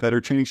not the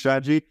better training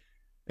strategy.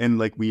 And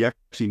like, we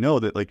actually know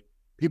that like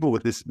people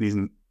with these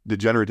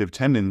degenerative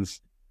tendons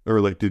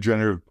or like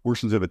degenerative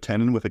portions of a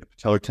tendon with like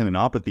patellar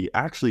tendinopathy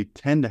actually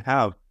tend to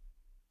have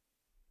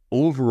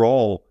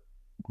overall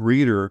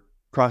greater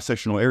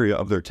cross-sectional area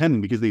of their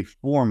tendon because they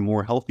form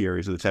more healthy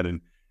areas of the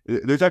tendon.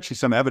 There's actually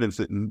some evidence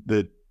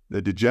that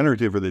the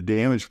degenerative or the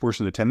damaged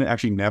portion of the tendon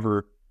actually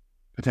never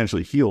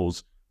potentially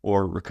heals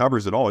or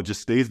recovers at all. It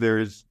just stays there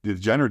as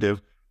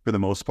degenerative for the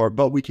most part,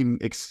 but we can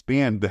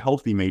expand the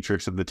healthy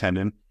matrix of the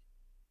tendon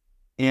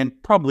and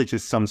probably to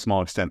some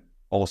small extent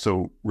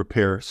also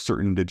repair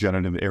certain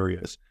degenerative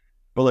areas.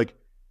 But like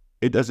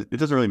it doesn't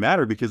really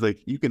matter because like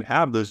you can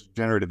have those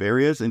degenerative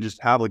areas and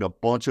just have like a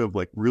bunch of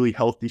like really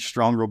healthy,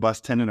 strong,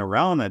 robust tendon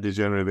around that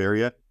degenerative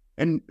area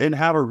and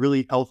have a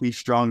really healthy,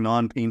 strong,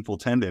 non-painful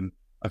tendon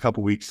a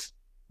couple weeks,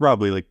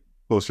 probably like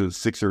closer to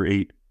 6 or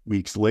 8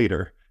 weeks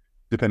later,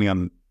 depending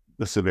on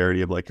the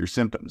severity of like your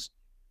symptoms.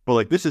 But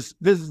like this is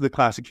the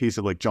classic case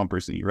of like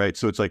jumper's knee, right?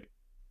 So it's like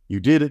you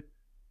did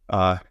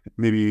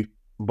maybe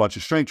a bunch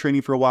of strength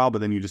training for a while,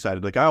 but then you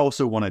decided like I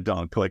also want to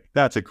dunk. Like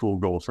that's a cool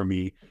goal for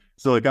me.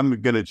 So like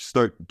I'm gonna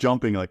start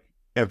jumping like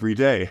every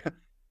day.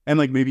 And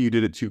like maybe you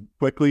did it too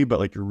quickly, but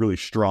like you're really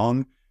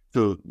strong.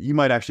 So you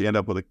might actually end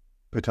up with a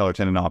patellar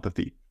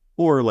tendinopathy.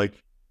 Or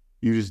like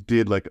you just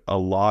did like a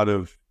lot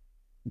of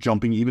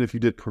jumping, even if you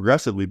did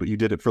progressively, but you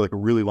did it for like a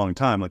really long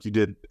time. Like you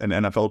did an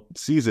NFL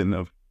season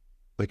of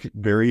like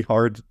very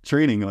hard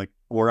training, like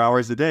 4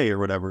 hours a day or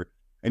whatever.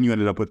 And you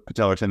ended up with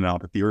patellar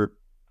tendinopathy. Or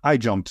I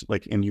jumped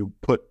like, and you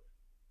put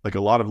like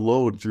a lot of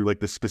load through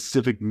like the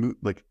specific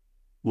like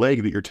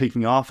leg that you're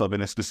taking off of in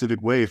a specific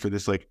way for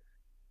this like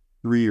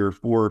 3 or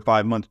 4 or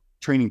 5 month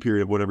training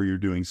period of whatever you're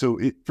doing. So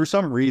for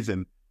some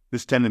reason,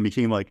 this tendon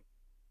became like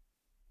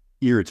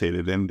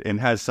irritated and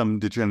has some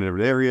degenerative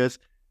areas,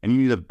 and you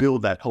need to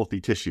build that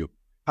healthy tissue.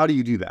 How do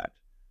you do that?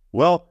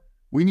 Well,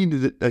 we need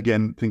to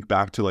again think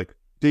back to like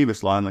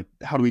Davis law and like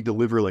how do we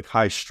deliver like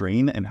high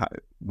strain and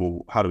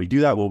how do we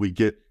do that? Well, we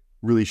get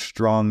really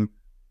strong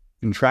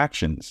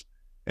contractions,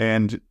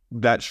 and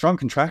that strong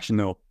contraction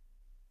though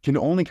can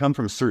only come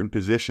from certain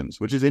positions,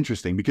 which is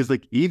interesting because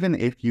like even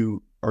if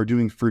you are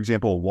doing, for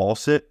example, a wall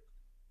sit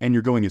and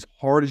you're going as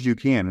hard as you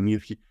can and you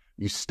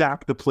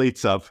stack the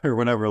plates up or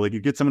whatever, like you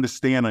get someone to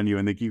stand on you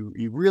and like you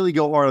really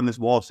go hard on this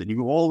wall sit, you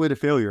go all the way to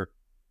failure,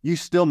 you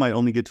still might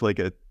only get to like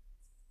a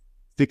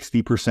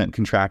 60%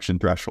 contraction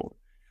threshold,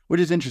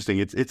 which is interesting.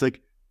 It's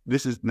like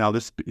this is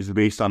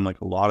based on like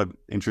a lot of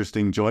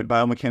interesting joint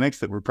biomechanics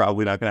that we're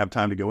probably not going to have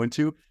time to go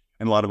into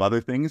and a lot of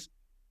other things.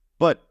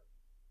 But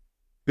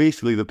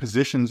basically the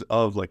positions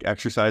of like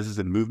exercises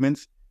and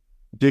movements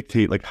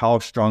dictate like how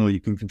strongly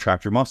you can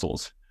contract your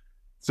muscles.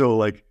 So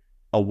like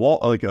a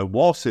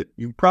wall sit,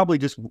 you probably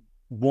just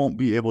won't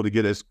be able to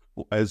get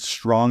as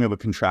strong of a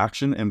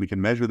contraction, and we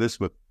can measure this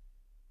with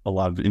a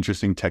lot of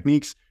interesting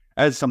techniques,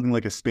 as something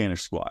like a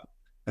Spanish squat.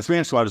 A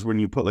Spanish squat is when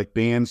you put like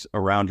bands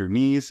around your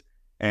knees,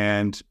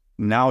 and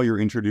now you're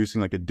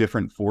introducing like a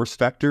different force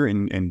vector,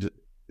 and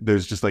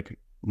there's just like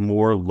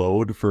more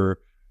load for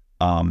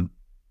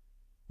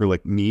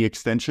like knee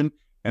extension,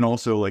 And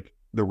also like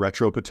the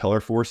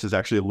retropatellar force is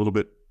actually a little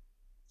bit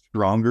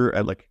stronger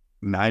at like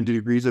 90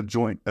 degrees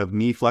of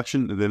knee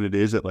flexion than it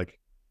is at like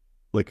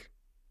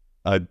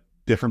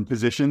different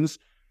positions.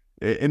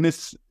 And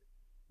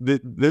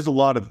there's a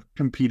lot of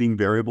competing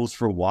variables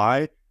for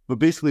why, but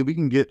basically we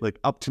can get like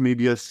up to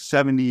maybe a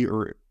 70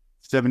 or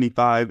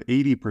 75,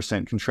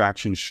 80%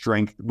 contraction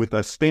strength with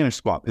a Spanish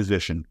squat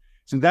position.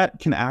 So that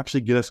can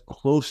actually get us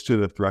close to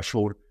the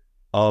threshold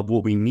of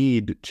what we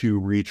need to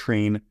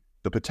retrain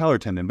the patellar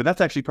tendon. But that's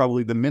actually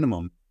probably the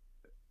minimum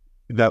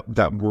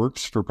that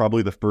works for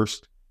probably the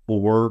first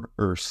 4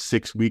 or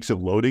 6 weeks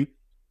of loading.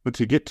 But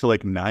to get to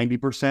like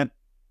 90%,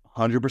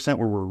 100%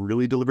 where we're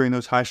really delivering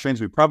those high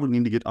strains, we probably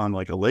need to get on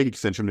like a leg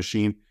extension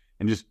machine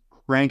and just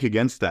crank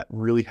against that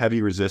really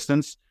heavy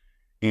resistance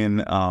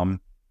in, I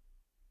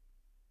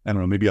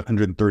don't know, maybe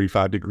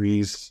 135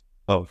 degrees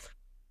of,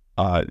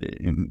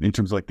 in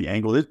terms of like the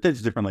angle.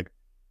 There's different like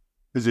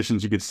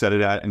positions you could set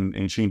it at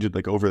and change it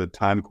like over the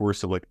time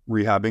course of like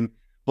rehabbing.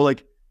 But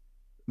like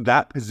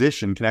that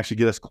position can actually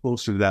get us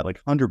closer to that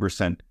like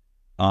 100%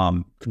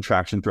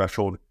 contraction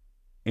threshold.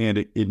 And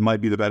it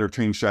might be the better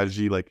training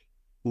strategy like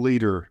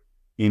later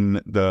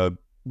in the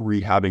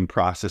rehabbing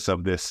process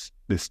of this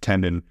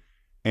tendon.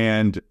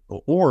 And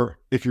or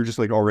if you're just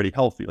like already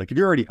healthy, like if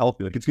you're already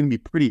healthy, like it's going to be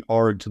pretty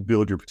hard to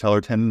build your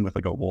patellar tendon with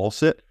like a wall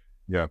sit.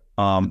 Yeah.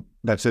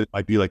 That's it.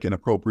 Might be like an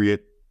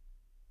appropriate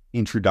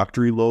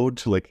introductory load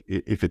to like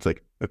if it's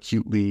like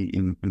acutely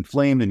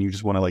inflamed and you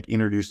just want to like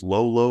introduce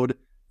low load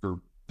for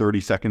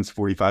 30 seconds,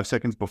 45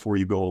 seconds before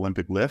you go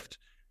Olympic lift.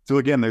 So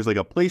again, there's like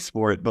a place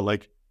for it, but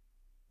like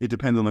it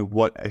depends on like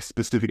what a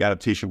specific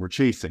adaptation we're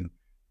chasing.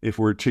 If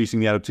we're chasing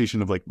the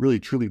adaptation of like really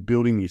truly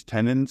building these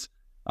tendons,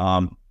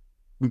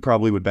 we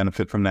probably would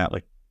benefit from that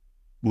like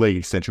leg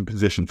extension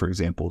position, for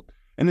example.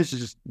 And this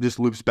is just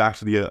loops back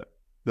to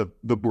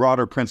the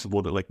broader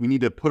principle that like we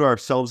need to put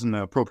ourselves in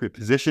the appropriate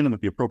position and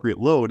with the appropriate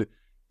load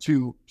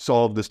to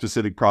solve the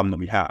specific problem that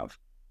we have.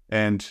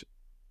 And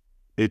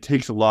it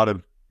takes a lot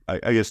of,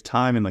 I guess,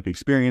 time and like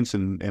experience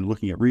and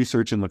looking at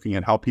research and looking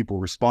at how people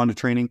respond to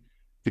training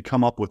to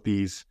come up with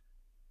these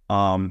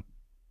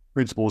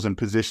principles and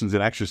positions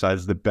and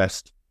exercises that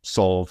best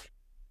solve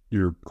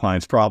your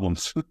client's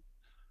problems.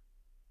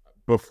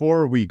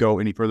 Before we go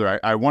any further,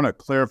 I want to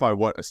clarify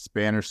what a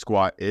Spanish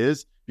squat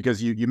is,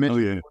 because you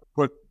mentioned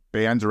put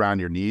bands around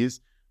your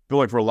knees. I feel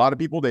like for a lot of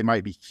people, they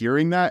might be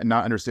hearing that and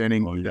not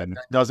understanding that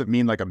doesn't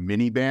mean like a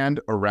mini band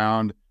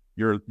around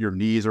your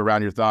knees or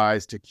around your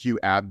thighs to cue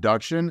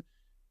abduction.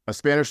 A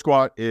Spanish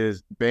squat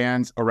is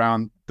bands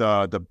around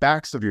the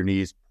backs of your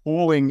knees,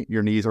 pulling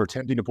your knees or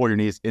attempting to pull your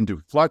knees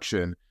into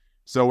flexion.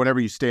 So whenever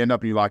you stand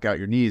up and you lock out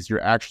your knees,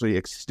 you're actually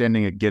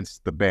extending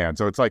against the band.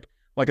 So it's like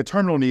a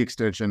terminal knee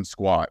extension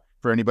squat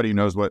for anybody who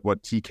knows what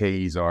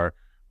TKEs are.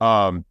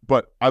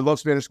 But I love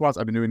Spanish squats.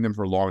 I've been doing them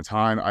for a long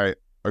time. I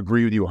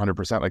agree with you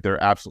 100%. Like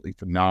they're absolutely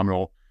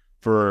phenomenal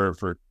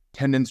for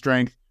tendon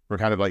strength, for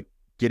kind of like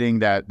getting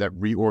that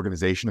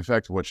reorganization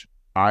effect, which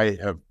I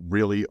have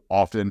really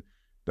often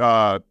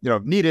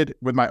needed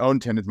with my own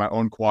tendons, my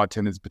own quad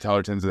tendons,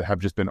 patellar tendons that have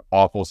just been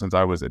awful since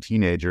I was a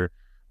teenager.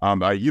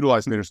 I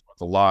utilize Spanish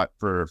squats a lot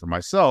for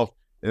myself,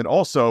 and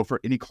also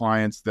for any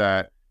clients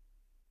that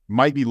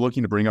might be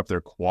looking to bring up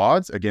their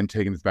quads. Again,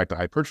 taking this back to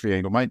hypertrophy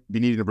angle, might be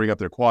needing to bring up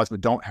their quads, but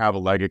don't have a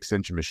leg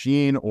extension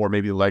machine, or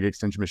maybe the leg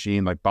extension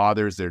machine like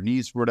bothers their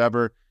knees for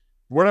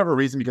whatever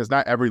reason, because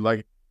not every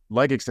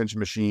leg extension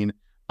machine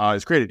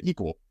is created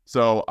equal.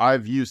 So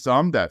I've used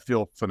some that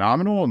feel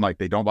phenomenal and like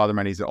they don't bother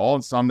my knees at all,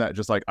 and some that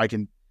just like I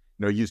can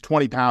use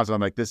 20 pounds and I'm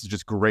like, this is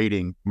just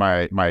grating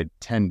my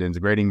tendons,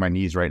 grating my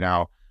knees right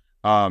now.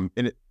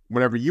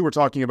 Whenever you were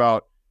talking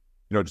about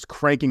just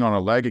cranking on a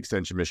leg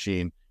extension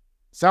machine,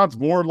 sounds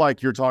more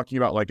like you're talking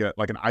about like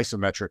an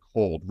isometric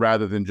hold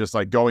rather than just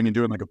like going and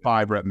doing like a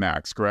 5 rep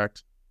max,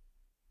 correct?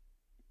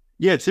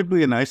 Yeah, it's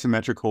typically an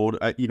isometric hold.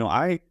 I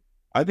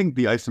think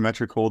the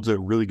isometric hold's a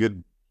really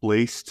good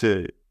place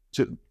to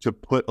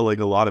put like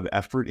a lot of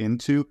effort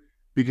into,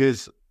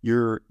 because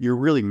you're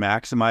really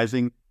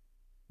maximizing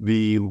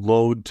the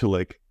load to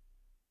like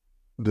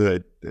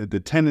the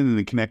tendon and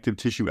the connective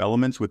tissue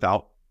elements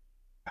without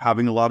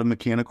having a lot of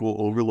mechanical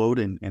overload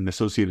and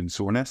associated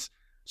soreness.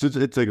 So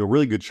it's like a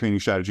really good training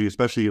strategy,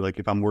 especially like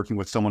if I'm working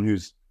with someone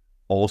who's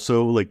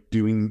also like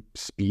doing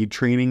speed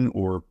training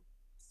or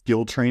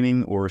skill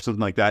training or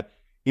something like that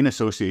in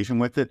association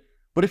with it.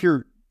 But if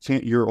your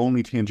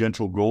only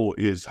tangential goal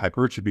is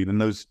hypertrophy, then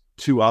those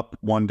 2 up,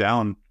 1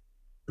 down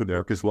could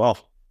work as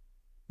well.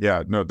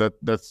 Yeah, no,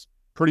 that's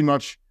pretty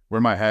much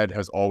where my head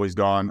has always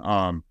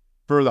gone.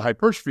 For the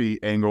hypertrophy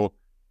angle,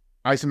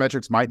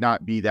 isometrics might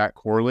not be that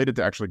correlated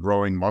to actually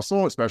growing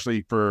muscle,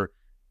 especially for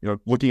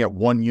looking at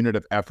 1 unit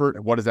of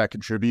effort. What does that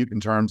contribute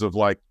in terms of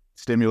like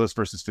stimulus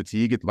versus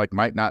fatigue? It like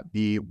might not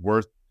be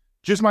worth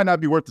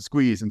the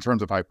squeeze in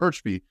terms of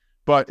hypertrophy.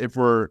 But if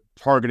we're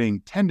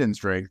targeting tendon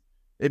strength,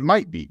 it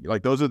might be.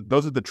 Like those are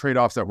the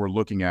trade-offs that we're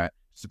looking at.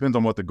 It depends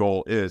on what the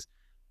goal is.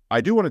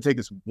 I do want to take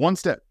this one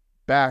step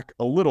back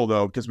a little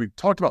though, because we've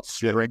talked about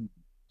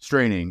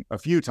straining a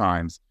few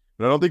times,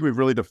 but I don't think we've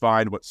really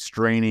defined what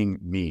straining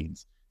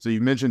means. So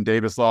you mentioned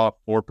Davis Law,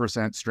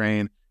 4%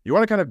 strain. You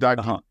want to kind of dive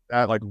into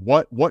that, like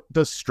what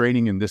does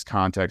straining in this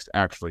context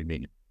actually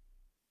mean?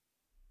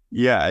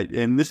 Yeah,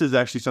 and this is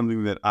actually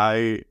something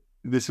that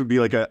this would be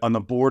like on the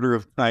border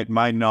of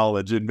my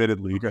knowledge,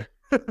 admittedly. Okay.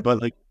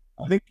 But like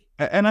I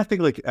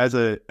think like as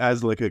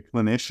like a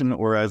clinician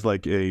or as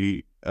like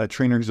a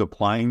trainer who's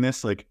applying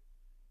this, like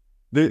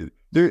there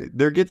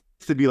gets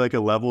to be like a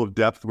level of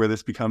depth where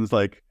this becomes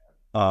like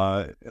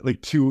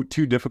too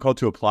difficult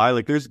to apply.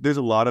 Like there's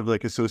a lot of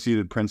like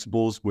associated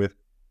principles with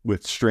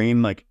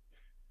strain, like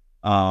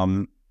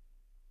that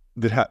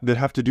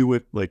have to do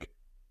with like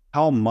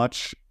how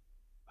much,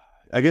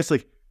 I guess,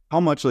 like how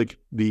much like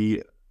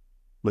the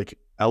like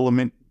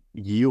element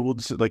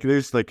yields. Like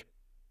there's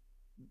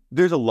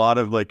a lot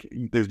of like,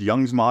 there's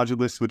Young's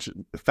modulus, which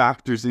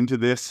factors into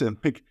this. And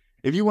like,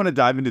 if you want to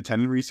dive into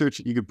tendon research,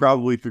 you could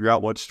probably figure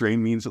out what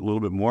strain means a little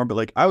bit more. But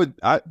like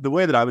the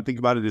way that I would think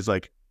about it is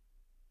like,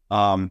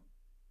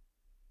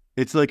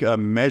 it's like a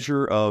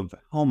measure of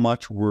how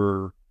much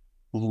we're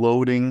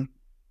loading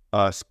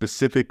a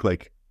specific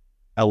like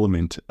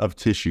element of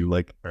tissue,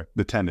 like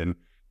the tendon.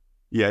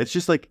 Yeah, it's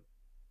just like,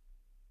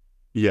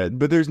 yeah,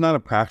 but there's not a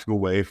practical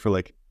way for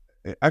like,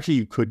 actually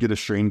you could get a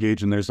strain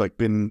gauge, and there's like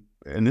been,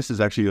 and this is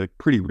actually like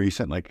pretty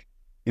recent, like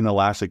in the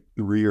last like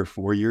 3 or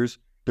 4 years,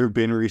 there have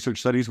been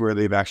research studies where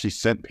they've actually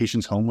sent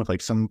patients home with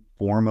like some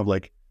form of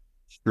like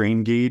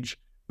strain gauge,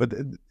 but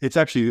it's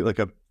actually like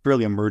a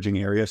fairly emerging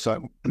area.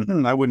 So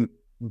I wouldn't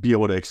be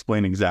able to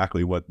explain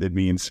exactly what it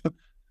means.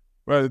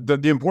 Well,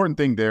 the important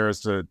thing there is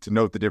to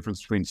note the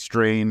difference between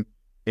strain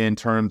in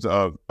terms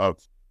of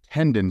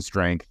tendon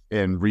strength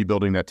and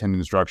rebuilding that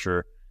tendon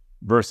structure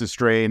versus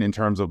strain in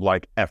terms of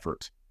like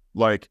effort.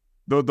 Like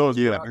those,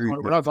 Yeah,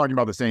 we're not talking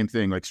about the same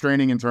thing. Like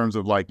straining in terms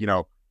of like,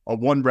 a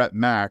 1 rep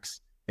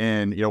max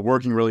and,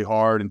 working really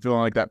hard and feeling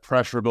like that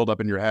pressure build up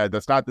in your head.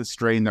 That's not the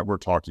strain that we're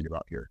talking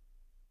about here.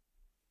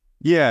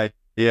 Yeah.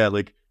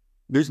 Like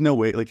there's no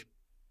way to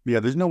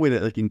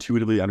like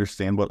intuitively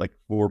understand what like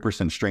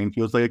 4% strain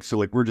feels like. So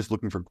like we're just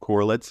looking for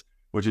correlates,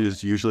 which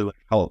is usually like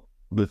how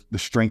the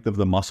strength of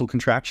the muscle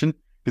contraction,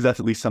 because that's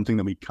at least something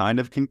that we kind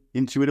of can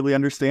intuitively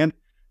understand.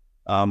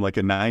 Like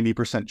a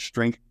 90%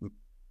 strength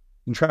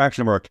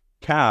contraction of our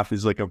calf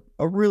is like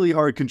a really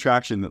hard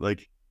contraction that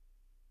like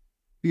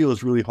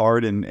feels really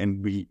hard,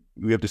 and we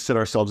have to set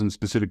ourselves in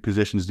specific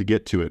positions to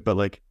get to it. But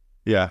like,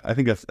 yeah, I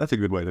think that's a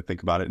good way to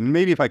think about it. And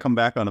maybe if I come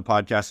back on the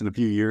podcast in a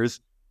few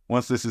years,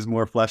 once this is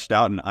more fleshed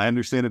out and I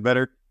understand it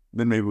better,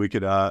 then maybe we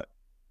could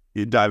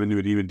dive into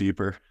it even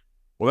deeper.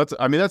 Well,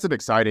 that's an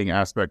exciting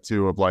aspect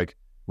too of like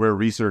where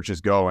research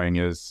is going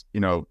is,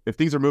 if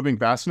things are moving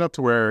fast enough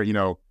to where,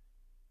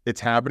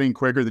 it's happening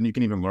quicker than you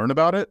can even learn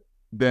about it,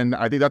 then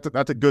I think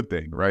that's a good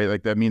thing, right?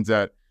 Like that means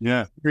that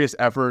serious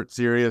effort,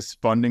 serious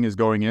funding is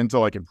going into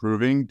like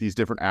improving these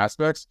different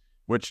aspects,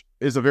 which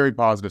is a very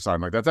positive sign.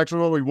 Like that's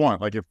actually what we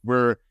want. Like if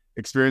we're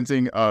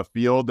experiencing a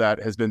field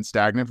that has been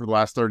stagnant for the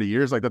last 30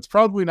 years, like that's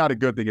probably not a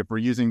good thing if we're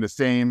using the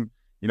same,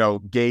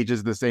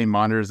 gauges, the same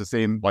monitors, the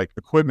same like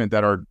equipment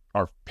that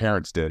our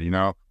parents did,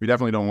 we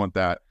definitely don't want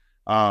that.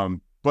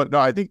 But no,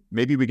 I think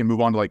maybe we can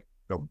move on to like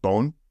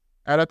bone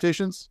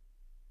adaptations.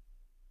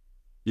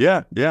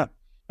 Yeah.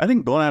 I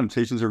think bone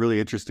adaptations are really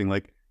interesting.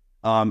 Like,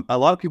 a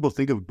lot of people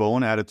think of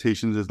bone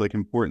adaptations as like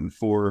important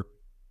for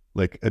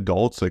like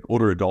adults, like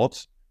older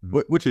adults,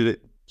 which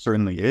it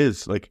certainly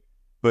is. Like,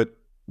 but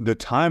the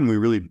time we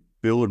really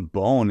build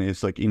bone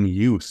is like in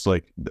use.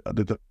 Like,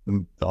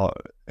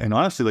 and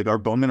honestly, like our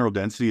bone mineral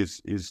density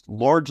is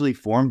largely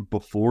formed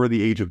before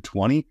the age of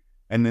 20,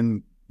 and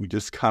then we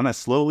just kind of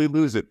slowly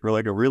lose it for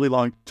like a really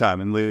long time.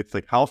 And it's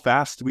like, how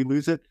fast do we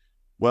lose it?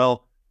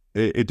 Well,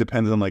 it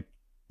depends on like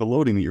the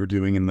loading that you're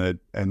doing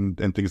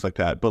and things like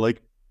that. But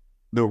like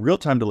the real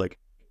time to like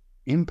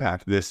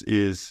impact this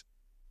is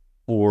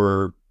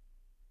for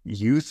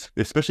youth,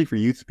 especially for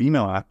youth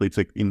female athletes,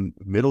 like in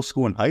middle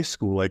school and high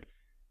school, like,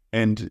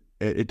 and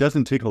it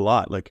doesn't take a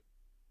lot. Like,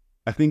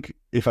 I think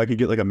if I could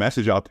get like a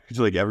message out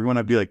to like everyone,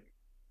 I'd be like,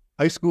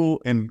 high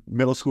school and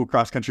middle school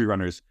cross country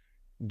runners,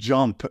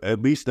 jump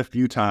at least a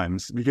few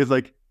times, because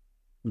like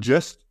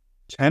just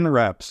 10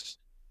 reps,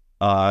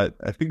 I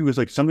think it was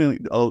like something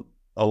like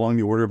along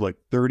the order of like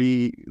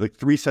 30, like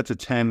 3 sets of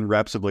 10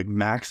 reps of like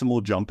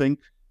maximal jumping,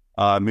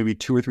 maybe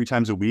 2 or 3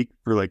 times a week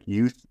for like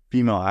youth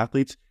female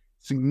athletes,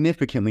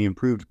 significantly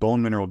improved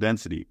bone mineral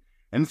density.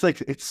 And it's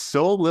like, it's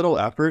so little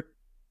effort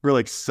for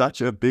like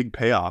such a big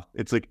payoff.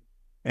 It's like,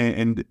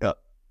 and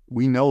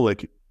we know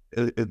like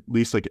at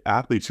least like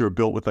athletes who are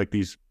built with like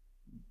these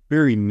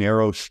very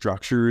narrow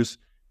structures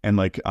and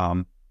like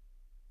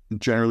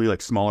generally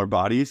like smaller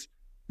bodies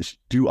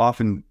do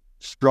often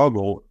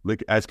struggle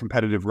like as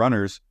competitive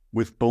runners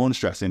with bone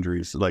stress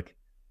injuries, like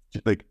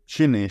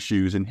shin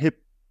issues and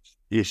hip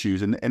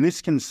issues, and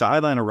this can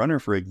sideline a runner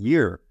for a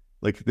year.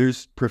 Like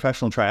there's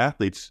professional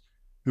triathletes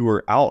who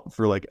are out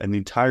for like an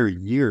entire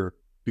year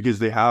because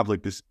they have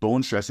like this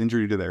bone stress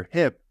injury to their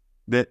hip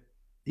that,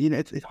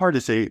 it's hard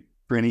to say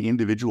for any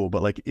individual,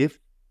 but like if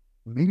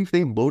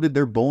they loaded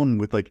their bone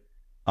with like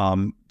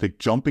the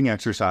jumping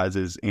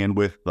exercises and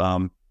with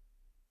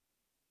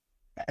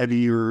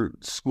heavier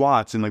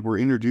squats, and like we're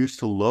introduced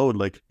to load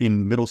like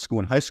in middle school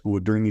and high school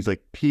during these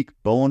like peak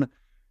bone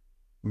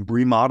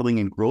remodeling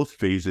and growth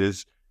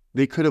phases.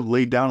 They could have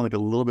laid down like a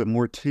little bit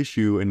more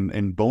tissue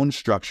and bone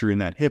structure in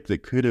that hip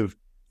that could have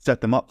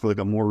set them up for like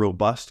a more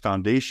robust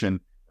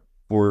foundation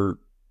for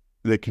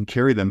that can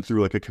carry them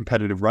through like a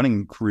competitive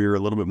running career a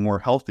little bit more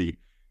healthy.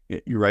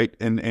 You're right.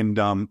 And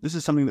this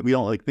is something that we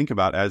don't like think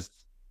about as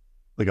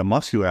like a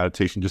muscular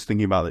adaptation, just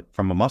thinking about it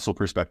from a muscle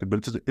perspective,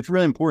 but it's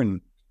really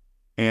important.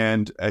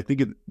 And I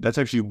think that's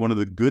actually one of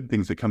the good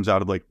things that comes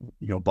out of like,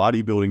 you know,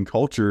 bodybuilding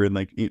culture and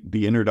like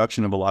the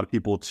introduction of a lot of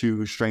people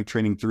to strength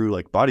training through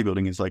like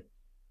bodybuilding is like,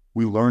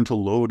 we learn to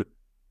load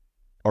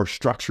our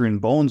structure and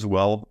bones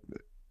well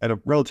at a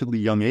relatively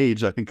young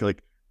age. I think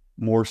like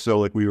more so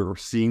like we were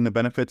seeing the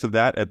benefits of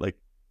that at like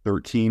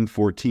 13,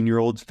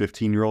 14-year-olds,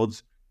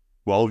 15-year-olds,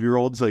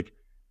 12-year-olds, like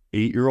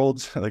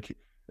 8-year-olds, like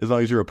as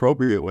long as you're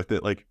appropriate with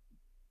it. Like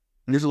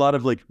there's a lot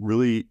of like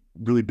really,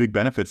 really big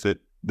benefits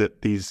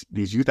that these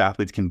youth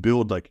athletes can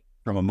build, like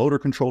from a motor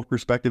control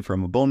perspective,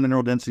 from a bone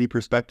mineral density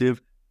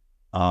perspective,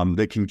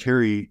 that can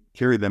carry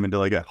them into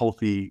like a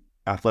healthy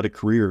athletic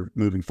career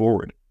moving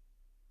forward.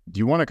 Do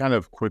you want to kind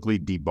of quickly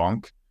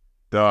debunk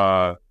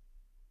the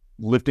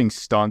lifting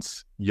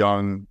stunts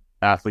young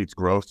athletes'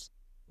 growth?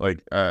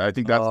 Like, I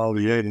think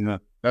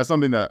that's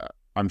something that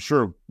I'm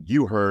sure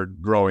you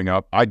heard growing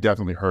up. I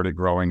definitely heard it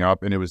growing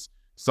up, and it was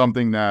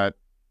something that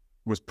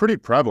was pretty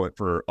prevalent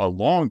for a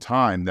long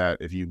time, that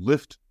if you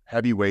lift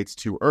heavy weights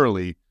too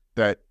early,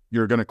 that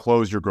you're going to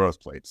close your growth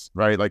plates,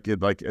 right? Like they're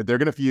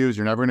going to fuse,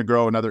 you're never going to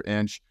grow another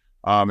inch.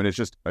 And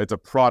it's a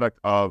product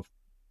of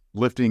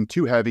lifting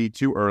too heavy,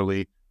 too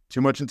early,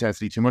 too much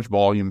intensity, too much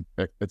volume,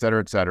 et cetera,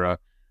 et cetera.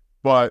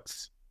 But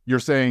you're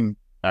saying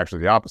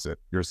actually the opposite.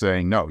 You're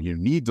saying, no, you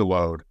need to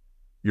load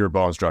your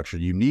bone structure.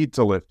 You need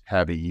to lift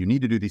heavy. You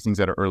need to do these things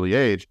at an early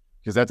age,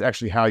 because that's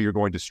actually how you're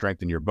going to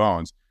strengthen your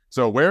bones.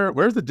 So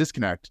where's the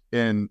disconnect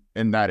in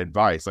that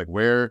advice? Like,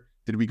 where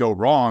did we go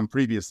wrong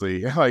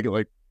previously? like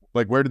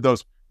where did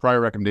those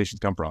prior recommendations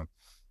come from?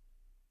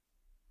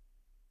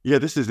 Yeah,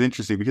 this is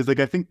interesting because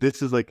like I think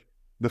this is like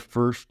the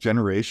first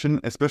generation,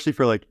 especially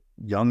for like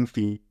young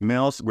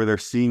females, where they're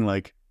seeing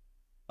like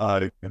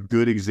a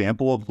good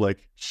example of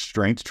like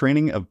strength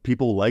training of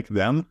people like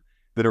them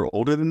that are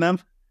older than them,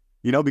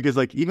 you know, because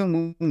like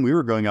even when we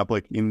were growing up,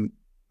 like in,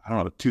 I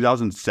don't know,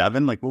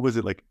 2007, like what was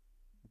it, like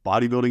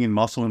bodybuilding and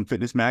muscle and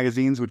fitness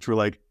magazines, which were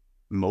like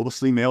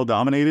mostly male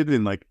dominated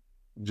and like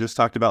just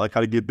talked about like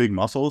how to get big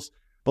muscles.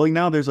 But like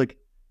now there's like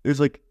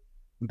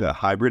the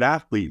hybrid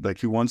athlete, like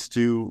who wants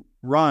to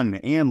run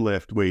and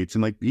lift weights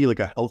and like be like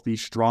a healthy,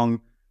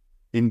 strong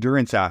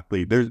endurance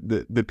athlete. There's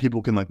that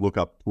people can like look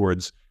up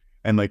towards.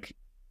 And like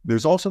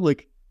there's also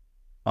like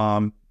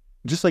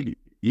just like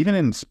even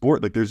in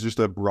sport, like there's just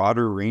a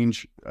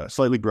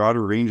slightly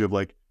broader range of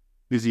like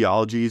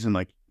physiologies and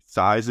like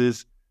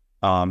sizes.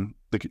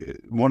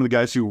 Like one of the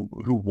guys who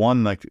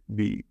won like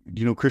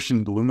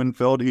Christian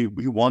Blumenfeld, he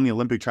won the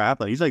Olympic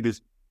triathlon. He's like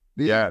this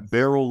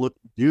barrel looking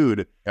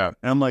dude. Yeah.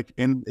 And I'm like,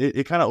 and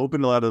it kind of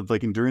opened a lot of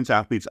like endurance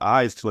athletes'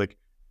 eyes to like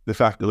the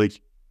fact that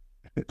like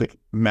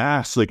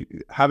mass, like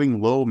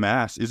having low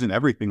mass isn't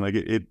everything. Like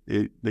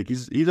it like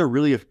he's a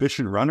really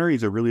efficient runner.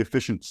 He's a really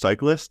efficient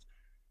cyclist.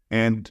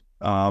 And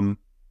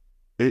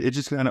it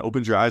just kind of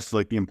opens your eyes to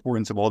like the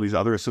importance of all these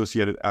other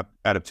associated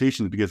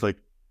adaptations, because like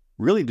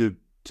really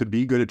to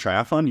be good at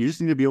triathlon, you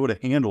just need to be able to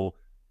handle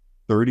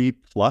 30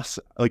 plus,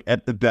 like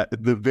at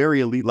the very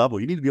elite level.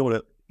 You need to be able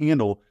to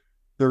handle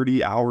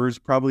 30 hours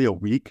probably a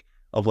week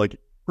of like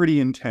pretty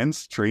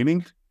intense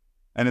training.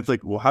 And it's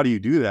like, well, how do you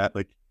do that?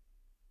 Like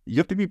you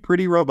have to be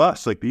pretty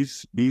robust. Like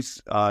these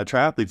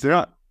triathletes, they're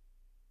not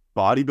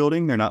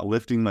bodybuilding. They're not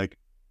lifting like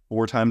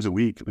 4 times a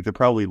week. Like they're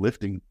probably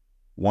lifting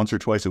once or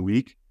twice a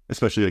week,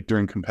 especially like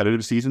during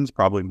competitive seasons,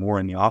 probably more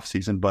in the off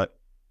season, but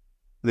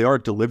they are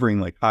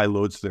delivering like high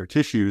loads to their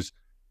tissues,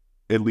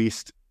 at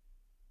least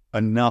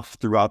enough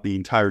throughout the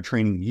entire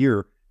training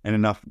year and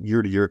enough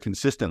year to year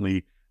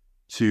consistently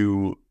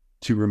to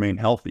remain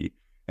healthy.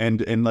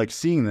 And like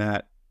seeing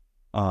that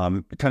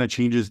kind of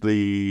changes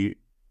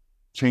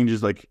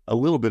like a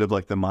little bit of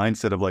like the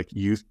mindset of like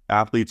youth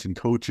athletes and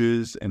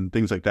coaches and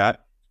things like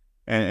that.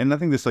 And I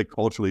think this like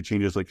culturally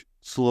changes like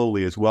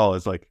slowly as well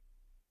as like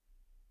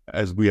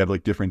as we have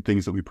like different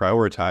things that we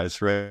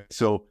prioritize, right?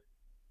 So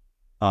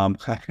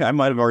I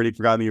might have already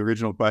forgotten the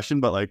original question,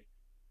 but like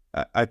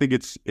I think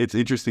it's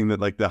interesting that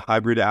like the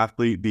hybrid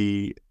athlete,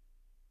 the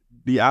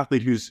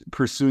athlete who's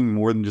pursuing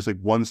more than just like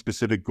one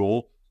specific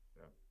goal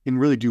can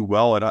really do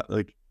well at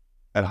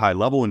a high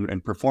level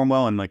and perform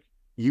well. And like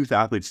youth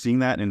athletes seeing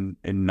that and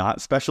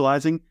not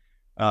specializing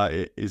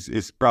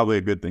is probably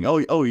a good thing.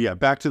 Oh yeah,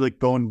 back to like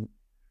bone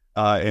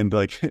and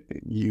like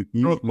you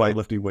might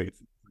lifting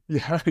weights.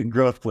 Yeah,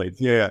 growth plates.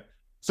 Yeah.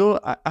 So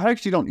I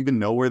actually don't even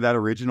know where that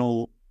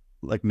original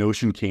like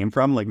notion came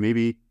from. Like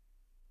maybe,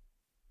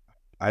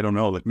 I don't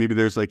know, like maybe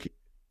there's like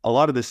a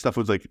lot of this stuff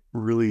was like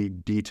really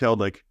detailed,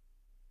 like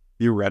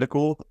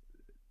theoretical,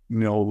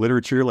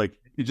 literature, like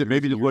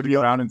maybe just looking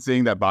around and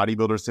seeing that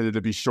bodybuilders tended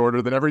to be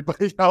shorter than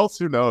everybody else.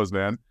 Who knows,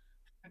 man?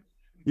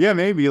 Yeah,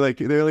 maybe like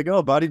they're like,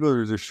 oh,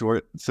 bodybuilders are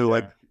short, so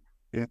like,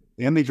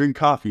 and they drink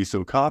coffee,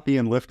 so coffee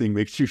and lifting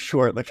makes you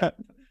short. Like,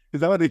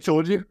 is that what they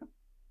told you?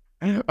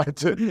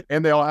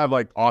 And they all have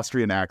like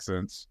Austrian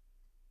accents.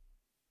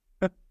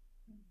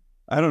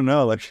 I don't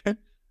know, like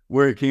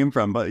where it came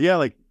from, but yeah,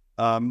 like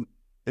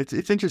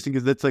it's interesting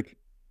because that's like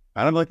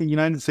I don't know, like a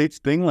United States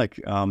thing. Like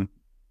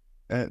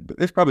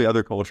there's probably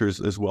other cultures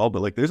as well,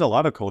 but like there's a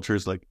lot of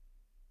cultures like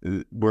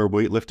where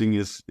weightlifting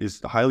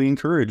is highly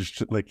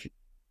encouraged, like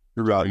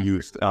throughout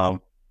youth.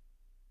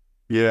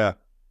 Yeah,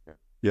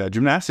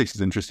 gymnastics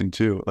is interesting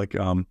too. Like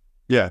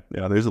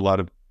there's a lot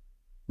of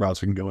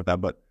routes we can go with that,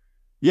 but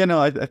yeah,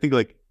 no, I think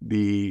like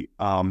the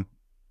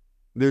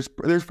there's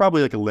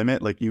probably like a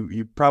limit. Like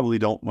you probably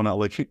don't want to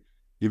like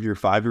give your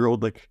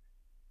 5-year-old like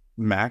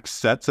max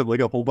sets of like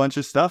a whole bunch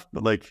of stuff,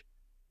 but like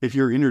if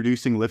you're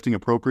introducing lifting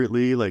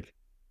appropriately, like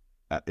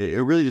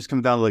it really just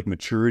comes down to like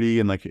maturity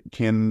and like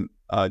can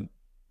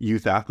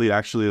youth athlete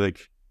actually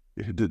like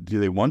do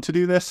they want to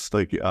do this?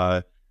 Like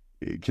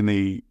can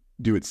they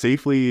do it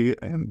safely,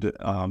 and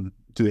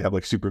do they have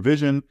like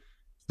supervision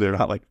so they're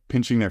not like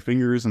pinching their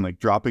fingers and like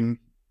dropping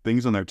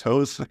things on their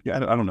toes? Like, I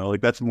don't know,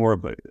 like that's more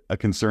of a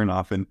concern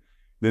often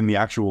than the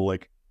actual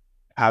like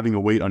having a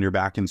weight on your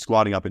back and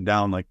squatting up and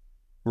down, like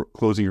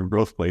closing your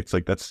growth plates.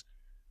 Like that's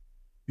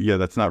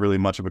not really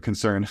much of a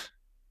concern.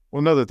 Well,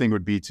 another thing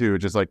would be too,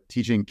 just like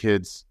teaching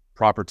kids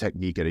proper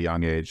technique at a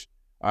young age.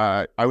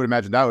 I would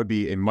imagine that would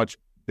be a much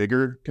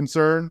bigger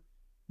concern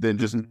than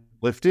just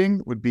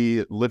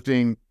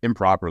lifting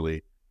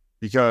improperly.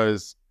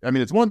 Because I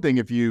mean, it's one thing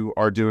if you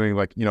are doing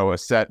like, a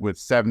set with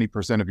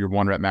 70% of your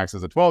 1 rep max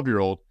as a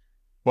 12-year-old,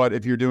 but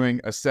if you're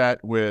doing a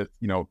set with,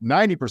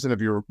 90%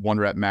 of your 1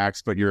 rep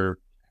max, but you're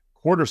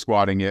quarter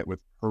squatting it with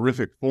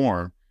horrific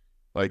form,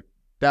 like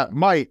that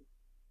might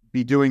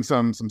be doing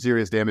some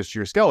serious damage to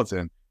your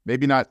skeleton.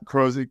 Maybe not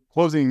closing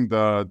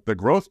the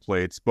growth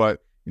plates, but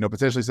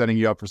potentially setting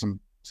you up for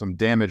some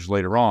damage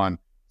later on,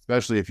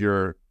 especially if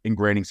you're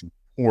ingraining some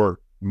poor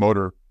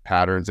motor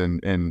patterns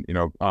and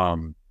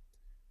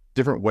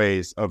different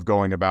ways of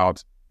going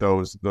about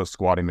those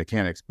squatting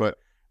mechanics. But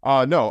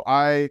no,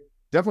 I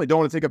definitely don't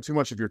want to take up too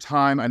much of your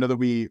time. I know that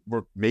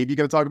we're maybe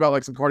going to talk about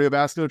like some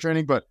cardiovascular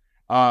training, but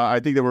I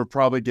think that we're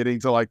probably getting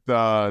to like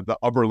the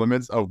upper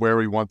limits of where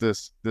we want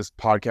this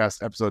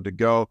podcast episode to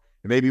go.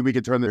 And maybe we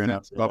could turn this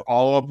into a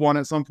follow-up one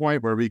at some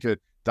point where we could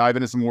dive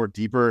into some more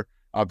deeper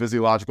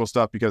physiological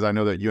stuff, because I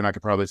know that you and I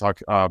could probably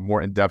talk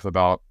more in depth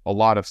about a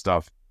lot of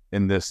stuff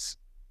in this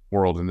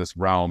world, in this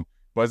realm.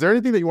 But is there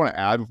anything that you want to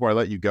add before I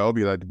let you go?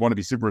 Because I want to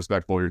be super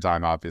respectful of your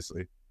time,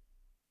 obviously.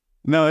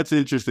 No, it's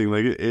interesting.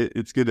 Like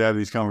it's good to have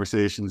these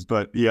conversations,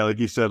 but yeah, like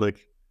you said,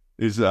 like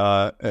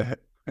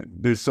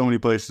there's so many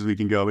places we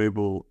can go.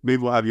 Maybe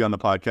we'll have you on the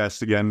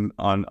podcast again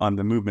on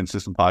the movement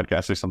system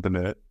podcast or something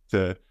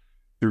to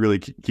really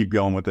keep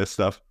going with this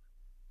stuff.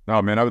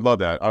 Oh man, I would love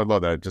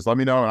that. Just let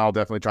me know and I'll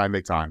definitely try and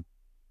make time.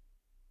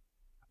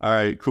 All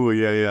right, cool.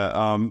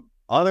 Yeah.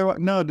 Otherwise,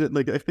 no,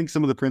 like I think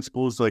some of the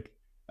principles like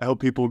I hope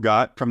people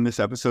got from this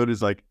episode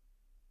is like,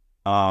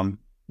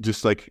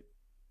 just like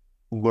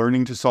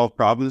learning to solve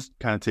problems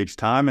kind of takes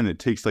time, and it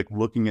takes like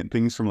looking at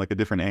things from like a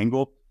different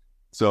angle.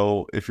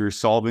 So if you're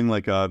solving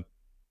like a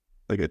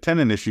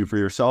tendon issue for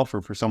yourself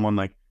or for someone,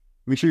 like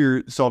make sure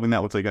you're solving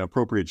that with like an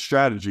appropriate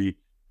strategy,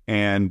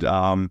 and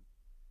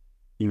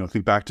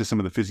think back to some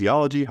of the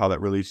physiology, how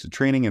that relates to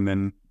training, and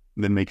then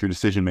make your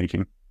decision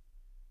making.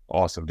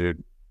 Awesome,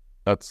 dude.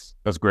 That's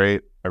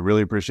great. I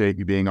really appreciate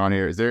you being on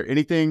here. Is there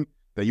anything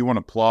that you want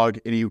to plug,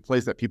 any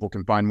place that people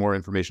can find more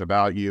information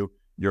about you,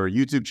 your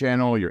YouTube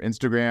channel, your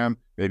Instagram,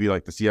 maybe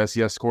like the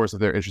CSCS course if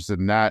they're interested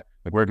in that?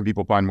 Like, where can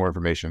people find more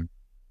information?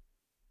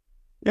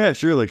 Yeah,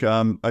 sure. Like,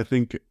 I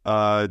think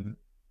I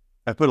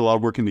put a lot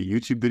of work into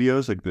YouTube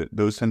videos. Like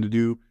those tend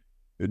to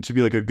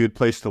be like a good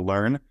place to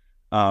learn.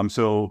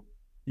 So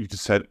you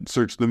just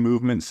search the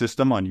movement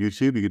system on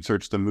YouTube. You could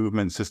search the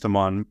movement system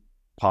on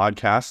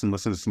podcasts and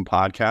listen to some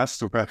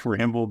podcasts where I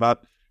ramble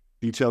about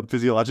detailed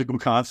physiological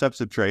concepts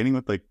of training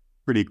with like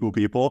pretty cool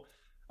people.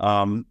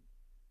 You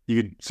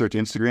could search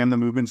Instagram, the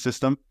movement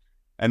system.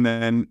 And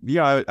then,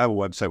 I have a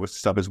website with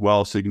stuff as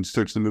well. So you can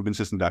search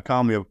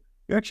themovementsystem.com.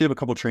 We actually have a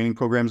couple training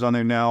programs on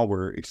there now.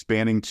 We're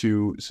expanding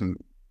to some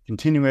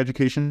continuing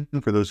education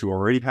for those who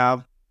already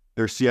have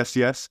their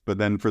CSCS. But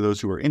then for those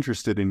who are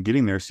interested in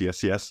getting their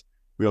CSCS,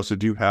 we also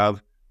do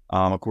have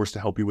a course to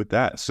help you with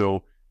that.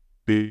 So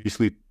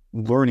basically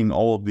learning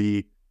all of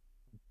the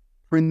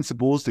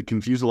principles that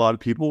confuse a lot of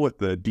people with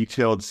the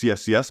detailed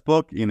CSCS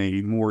book in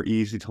a more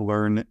easy to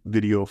learn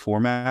video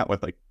format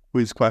with like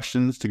quiz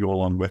questions to go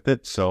along with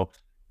it. So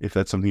if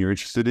that's something you're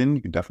interested in,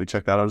 you can definitely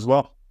check that out as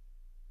well.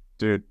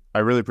 Dude, I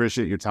really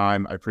appreciate your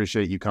time. I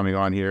appreciate you coming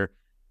on here.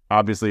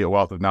 Obviously a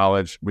wealth of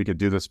knowledge. We could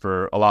do this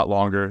for a lot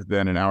longer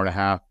than an hour and a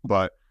half,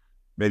 but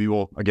maybe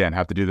we'll again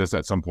have to do this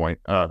at some point,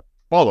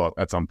 follow up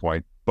at some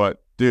point.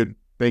 But dude,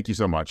 thank you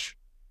so much.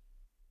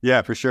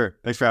 Yeah, for sure.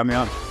 Thanks for having me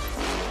on.